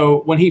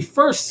 So when he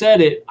first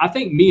said it, I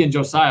think me and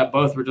Josiah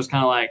both were just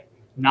kind of like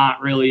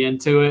not really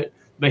into it,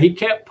 but he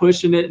kept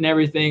pushing it and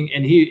everything.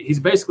 And he's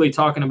basically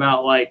talking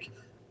about like,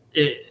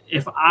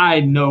 if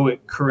I know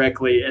it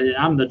correctly, and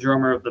I'm the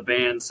drummer of the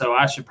band, so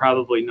I should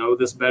probably know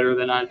this better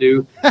than I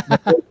do.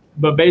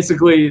 But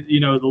basically,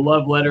 the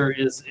love letter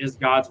is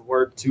God's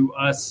word to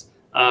us.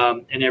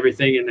 And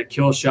everything, and the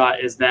kill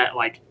shot is that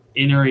like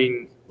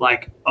entering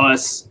like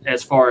us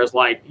as far as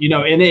like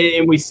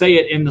and we say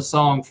it in the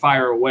song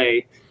Fire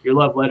Away, your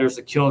love letter's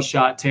a kill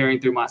shot tearing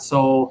through my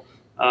soul,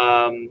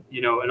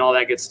 and all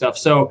that good stuff.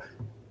 So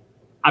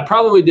I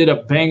probably did a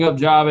bang up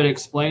job at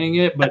explaining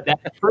it, but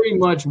that's pretty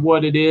much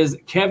what it is.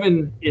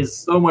 Kevin is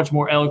so much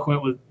more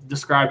eloquent with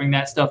describing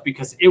that stuff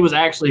because it was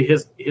actually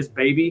his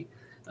baby,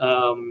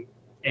 and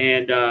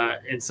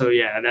so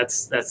yeah,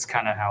 that's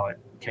kind of how it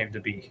came to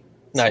be.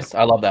 Nice.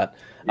 I love that.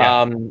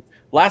 Yeah.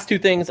 Last 2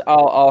 things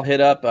I'll hit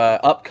up,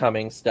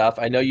 upcoming stuff.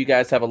 I know you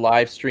guys have a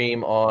live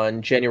stream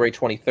on January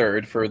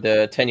 23rd for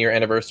the 10-year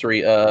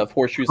anniversary of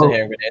Horseshoes and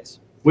Hand Grenades.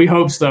 We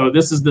hope so.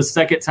 This is the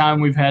second time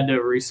we've had to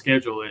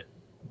reschedule it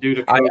due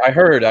to COVID.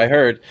 I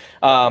heard.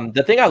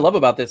 The thing I love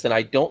about this, and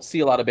I don't see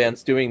a lot of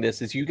bands doing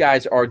this, is you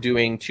guys are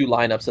doing 2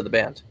 lineups of the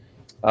band.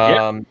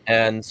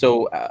 And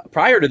so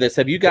prior to this,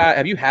 have you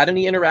had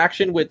any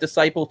interaction with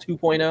Disciple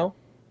 2.0?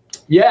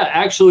 Yeah,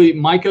 actually,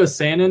 Micah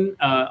Sannon,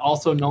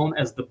 also known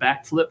as the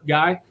backflip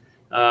guy,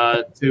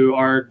 to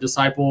our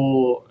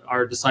disciple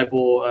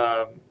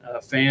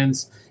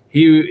fans.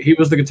 He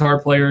was the guitar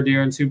player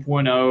during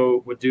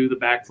 2.0, would do the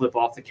backflip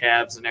off the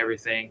cabs and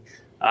everything.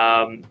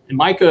 And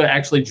Micah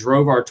actually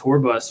drove our tour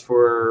bus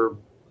for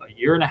a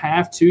year and a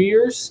half, 2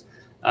 years.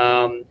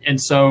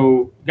 And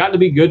so got to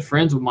be good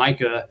friends with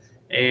Micah.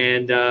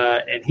 And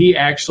he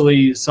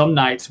actually some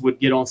nights would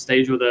get on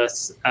stage with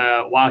us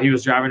while he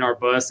was driving our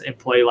bus and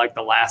play like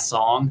the last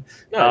song.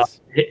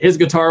 Nice. His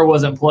guitar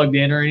wasn't plugged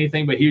in or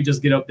anything, but he would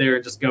just get up there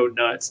and just go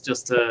nuts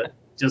just to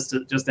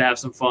have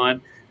some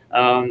fun.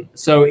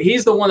 So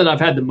he's the one that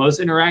I've had the most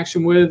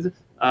interaction with.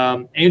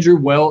 Andrew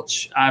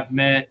Welch, I've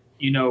met,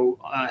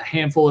 a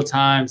handful of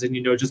times, and,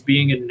 just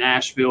being in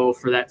Nashville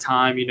for that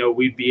time,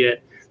 we'd be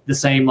at the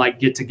same like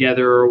get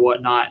together or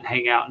whatnot and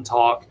hang out and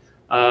talk.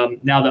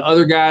 Now the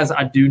other guys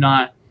I do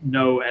not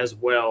know as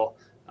well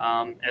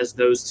as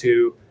those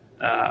two,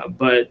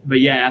 but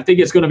yeah, I think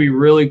it's going to be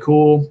really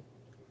cool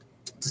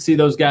to see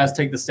those guys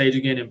take the stage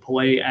again and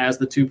play as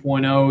the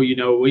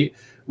 2.0.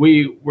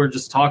 We were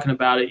just talking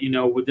about it,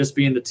 with this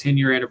being the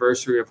 10-year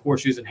anniversary of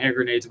Horseshoes and Hand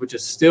Grenades, which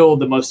is still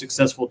the most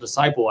successful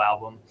Disciple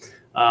album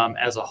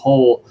as a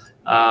whole.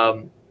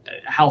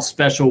 How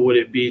special would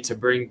it be to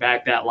bring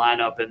back that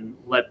lineup and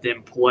let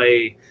them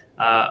play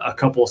a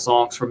couple of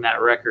songs from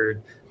that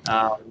record?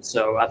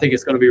 So I think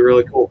it's going to be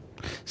really cool.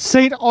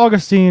 St.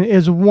 Augustine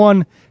is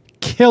one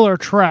killer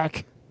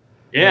track.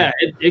 Yeah,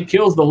 it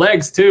kills the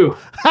legs too.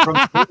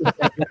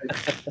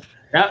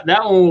 That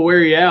one will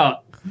wear you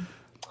out.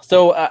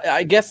 So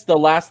I guess the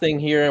last thing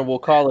here, and we'll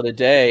call it a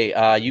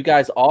day. You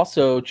guys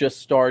also just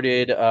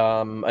started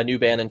a new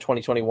band in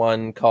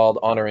 2021 called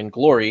Honor and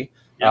Glory,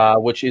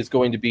 which is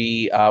going to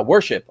be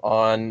worship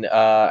on.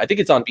 I think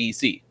it's on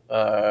BEC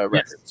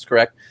Records, yes.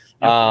 Correct?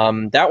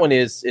 Yep. That one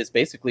is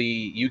basically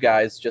you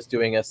guys just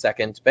doing a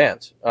second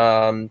band.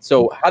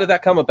 So how did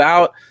that come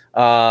about?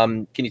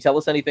 Can you tell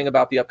us anything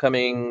about the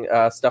upcoming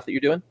stuff that you're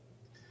doing?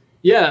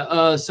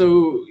 Yeah.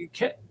 So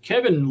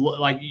Kevin,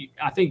 like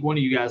I think one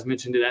of you guys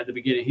mentioned it at the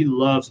beginning, he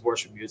loves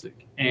worship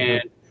music.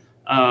 And,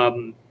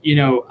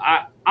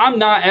 I'm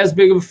not as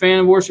big of a fan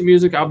of worship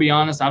music. I'll be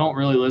honest. I don't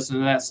really listen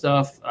to that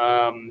stuff.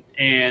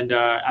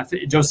 I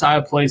think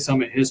Josiah plays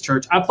some at his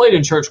church. I played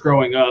in church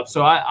growing up,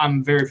 so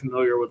I'm very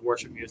familiar with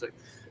worship music.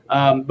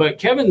 But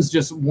Kevin's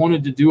just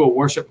wanted to do a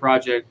worship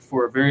project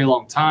for a very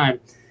long time.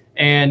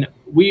 And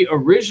we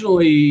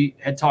originally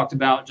had talked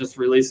about just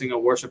releasing a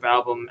worship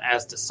album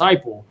as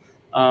Disciple.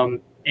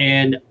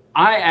 And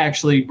I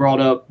actually brought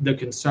up the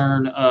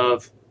concern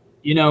of,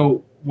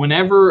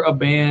 whenever a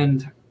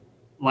band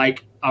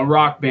like a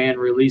rock band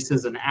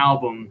releases an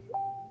album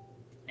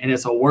and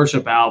it's a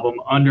worship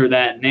album under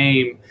that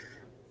name,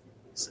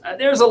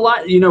 there's a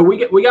lot,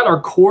 we got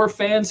our core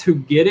fans who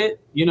get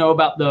it,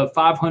 about the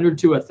 500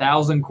 to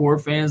 1,000 core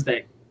fans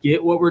that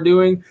get what we're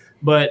doing.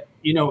 But,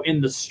 in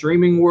the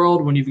streaming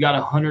world, when you've got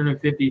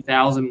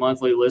 150,000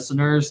 monthly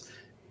listeners,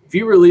 if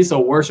you release a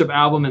worship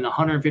album and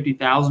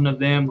 150,000 of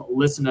them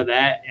listen to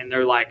that and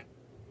they're like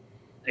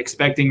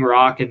expecting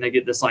rock and they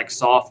get this like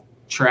soft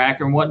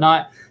track and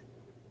whatnot,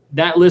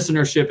 that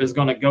listenership is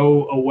going to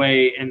go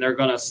away and they're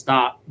going to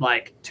stop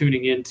like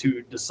tuning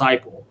into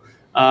Disciple.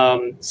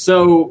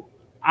 So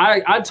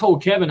I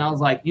told Kevin, I was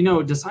like,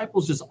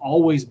 Disciple's just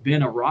always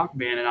been a rock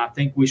band, and I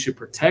think we should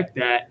protect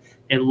that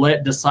and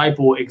let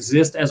Disciple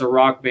exist as a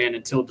rock band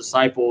until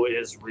Disciple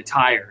is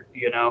retired,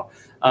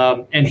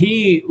 and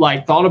he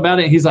like thought about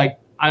it. And he's like,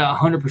 I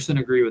 100%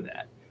 agree with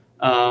that.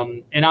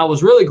 And I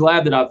was really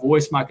glad that I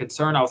voiced my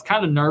concern. I was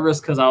kind of nervous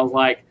because I was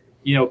like,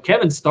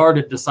 Kevin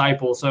started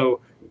Disciple,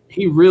 so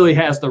he really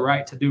has the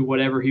right to do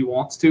whatever he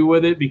wants to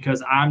with it,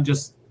 because I'm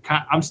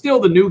still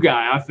the new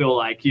guy, I feel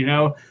like,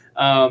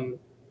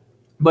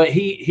 but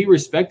he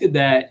respected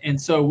that.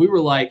 And so we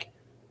were like,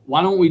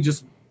 why don't we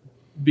just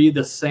be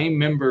the same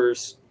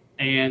members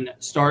and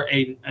start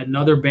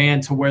another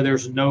band to where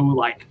there's no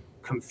like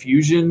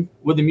confusion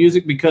with the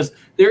music, because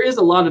there is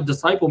a lot of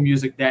Disciple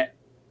music that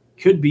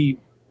could be,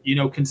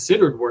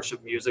 considered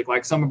worship music,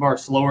 like some of our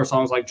slower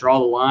songs like Draw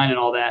the Line and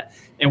all that.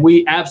 And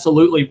we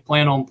absolutely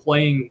plan on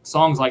playing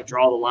songs like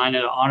Draw the Line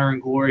at an Honor and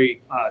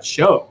Glory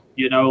show,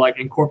 like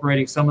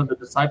incorporating some of the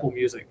Disciple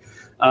music.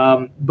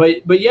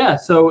 But yeah,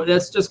 so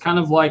that's just kind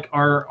of like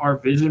our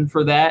vision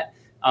for that.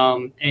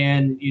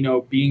 And,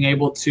 being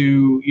able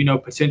to,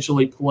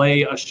 potentially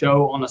play a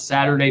show on a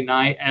Saturday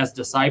night as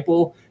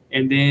Disciple.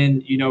 And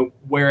then,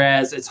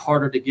 whereas it's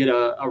harder to get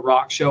a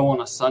rock show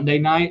on a Sunday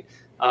night,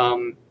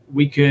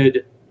 we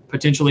could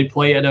potentially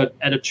play at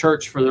a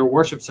church for their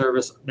worship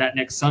service that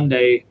next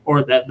Sunday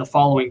or the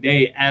following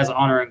day as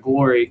Honor and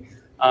Glory.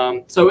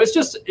 So it's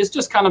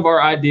just kind of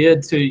our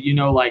idea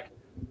to,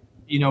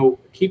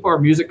 keep our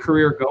music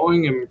career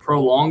going and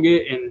prolong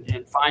it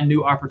and find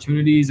new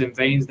opportunities and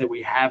veins that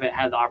we haven't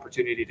had the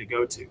opportunity to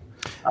go to.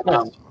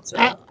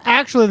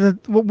 Actually,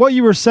 what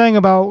you were saying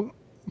about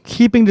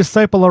keeping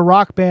Disciple a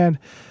rock band,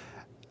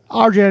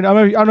 RJ,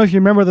 I don't know if you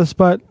remember this,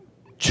 but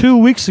 2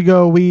 weeks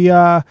ago we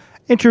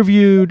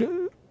interviewed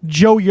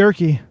Joe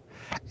Yerke,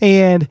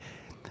 and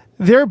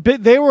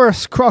they were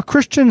a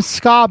Christian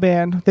ska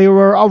band. They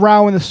were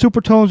around when the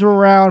Supertones were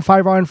around,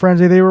 Five Iron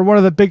Frenzy. They were one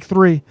of the big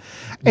three.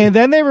 And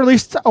then they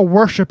released a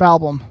worship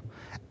album.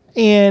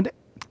 And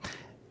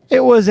it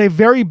was a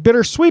very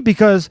bittersweet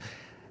because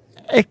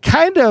it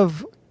kind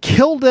of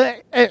killed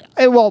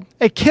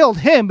it killed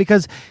him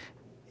because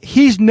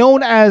he's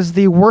known as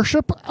the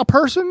worship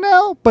person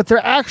now, but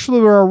they're actually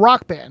a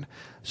rock band.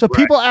 So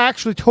people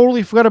actually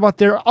totally forgot about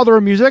their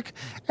other music,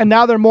 and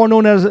now they're more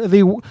known as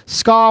the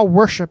ska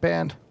worship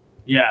band.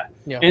 Yeah.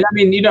 And I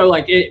mean,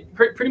 like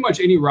pretty much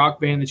any rock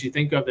band that you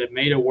think of that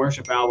made a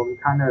worship album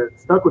kind of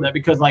stuck with that,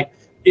 because like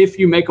if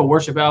you make a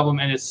worship album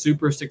and it's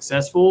super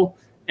successful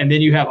and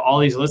then you have all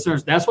these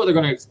listeners, that's what they're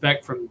going to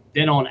expect from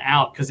then on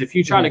out. Because if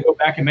you try to go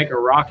back and make a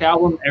rock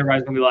album,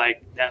 everybody's going to be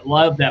like, that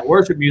love that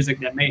worship music,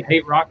 that may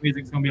hate rock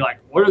music, is going to be like,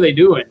 what are they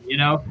doing?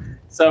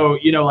 So,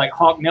 like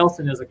Hawk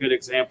Nelson is a good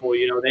example.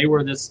 They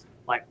were this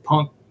like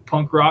punk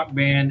rock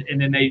band, and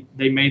then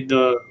they made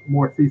the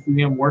more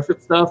CCM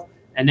worship stuff.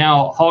 And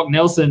now Hawk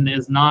Nelson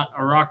is not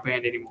a rock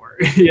band anymore.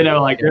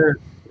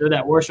 They're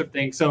that worship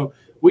thing. So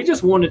we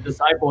just wanted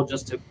Disciple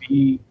just to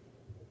be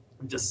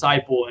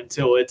Disciple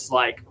until it's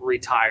like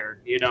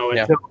retired,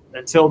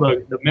 until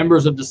the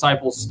members of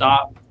Disciple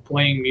stop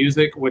playing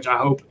music, which I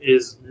hope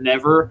is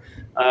never.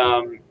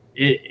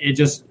 It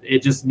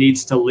just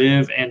needs to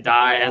live and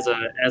die as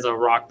a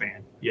rock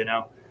band,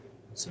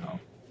 So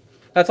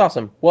that's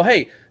awesome. Well,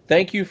 hey,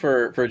 thank you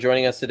for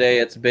joining us today.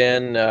 It's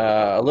been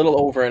a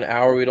little over an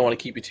hour. We don't want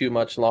to keep you too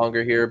much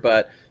longer here,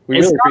 but we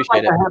really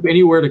appreciate it. I have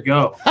anywhere to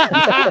go.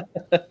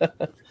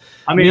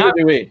 I mean,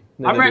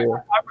 I'm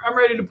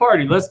ready to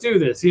party. Let's do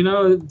this. 2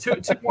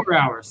 more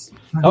hours.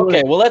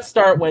 Okay, well, let's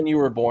start when you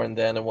were born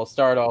then, and we'll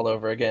start all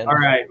over again. All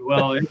right.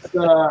 Well, it's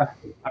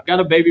I've got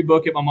a baby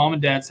book at my mom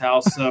and dad's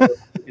house, so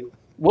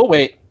we'll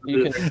wait.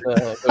 You can.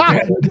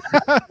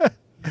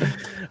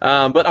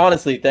 But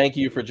honestly, thank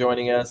you for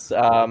joining us.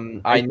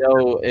 I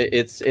know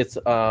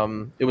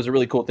it was a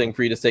really cool thing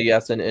for you to say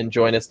yes and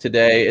join us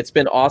today. It's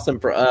been awesome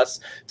for us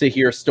to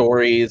hear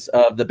stories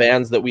of the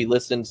bands that we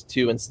listened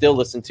to and still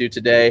listen to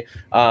today.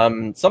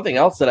 Something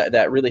else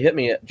that really hit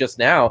me just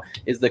now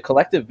is the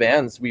collective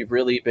bands we've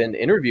really been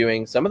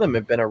interviewing. Some of them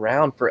have been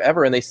around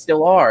forever, and they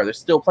still are. They're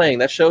still playing.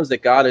 That shows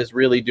that God is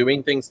really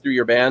doing things through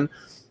your band.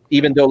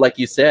 Even though, like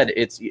you said,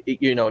 it's,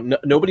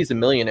 nobody's a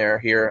millionaire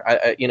here,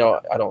 I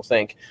don't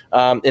think,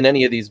 in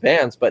any of these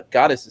bands, but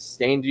God has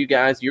sustained you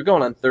guys. You're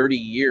going on 30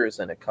 years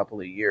in a couple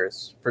of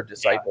years for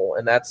Disciple,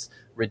 and that's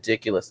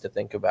ridiculous to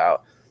think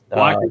about.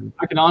 Well,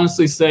 I can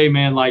honestly say,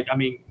 man,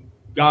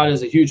 God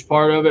is a huge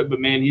part of it, but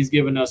man, he's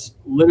given us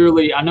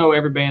literally, I know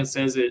every band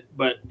says it,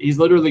 but he's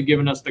literally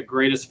given us the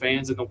greatest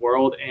fans in the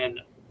world. And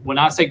when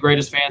I say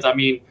greatest fans, I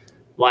mean,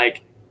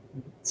 like,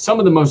 some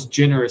of the most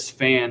generous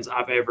fans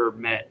I've ever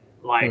met.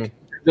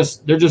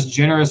 They're just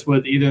generous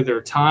with either their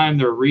time,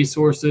 their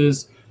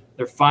resources,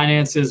 their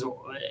finances,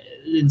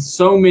 in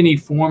so many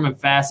form and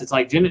facets.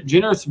 Like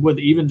generous with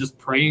even just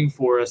praying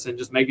for us and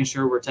just making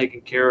sure we're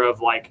taken care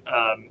of,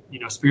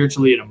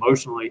 spiritually and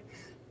emotionally.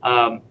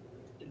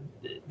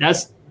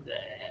 That's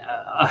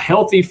a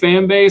healthy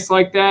fan base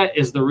like that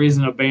is the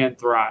reason a band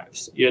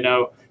thrives.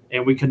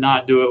 And we could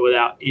not do it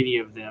without any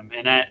of them.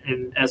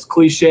 And as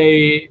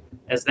cliche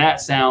as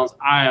that sounds,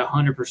 I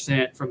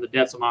 100% from the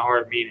depths of my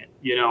heart mean it.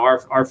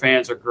 Our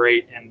fans are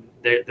great, and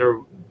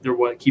they're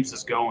what keeps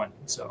us going.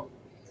 So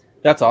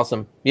that's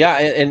awesome. Yeah,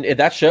 and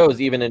that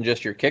shows even in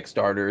just your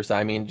Kickstarters.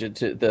 I mean,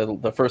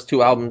 the first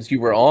 2 albums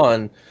you were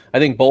on, I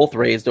think both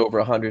raised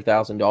over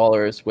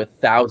 $100,000 with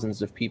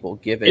thousands of people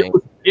giving.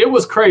 It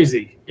was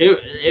crazy.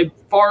 It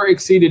far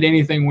exceeded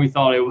anything we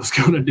thought it was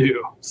going to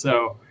do.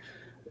 So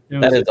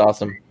that is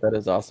awesome. That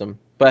is awesome.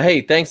 But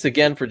hey, thanks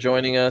again for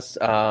joining us.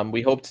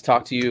 We hope to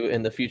talk to you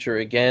in the future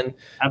again.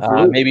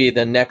 Absolutely. Maybe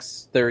the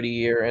next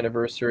 30-year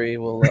anniversary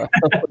we'll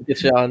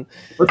get you on.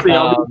 Let's see,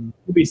 I'll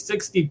be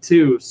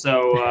 62,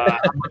 so I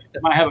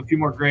might have a few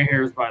more gray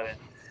hairs by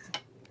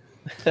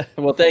then.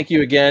 Well, thank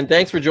you again.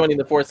 Thanks for joining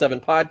the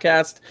 4-7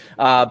 podcast.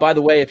 By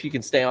the way, if you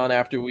can stay on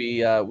after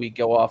we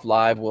go off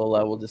live,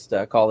 we'll just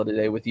call it a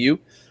day with you.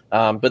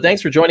 But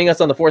thanks for joining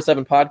us on the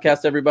 4-7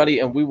 podcast, everybody,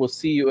 and we will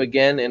see you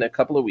again in a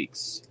couple of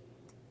weeks.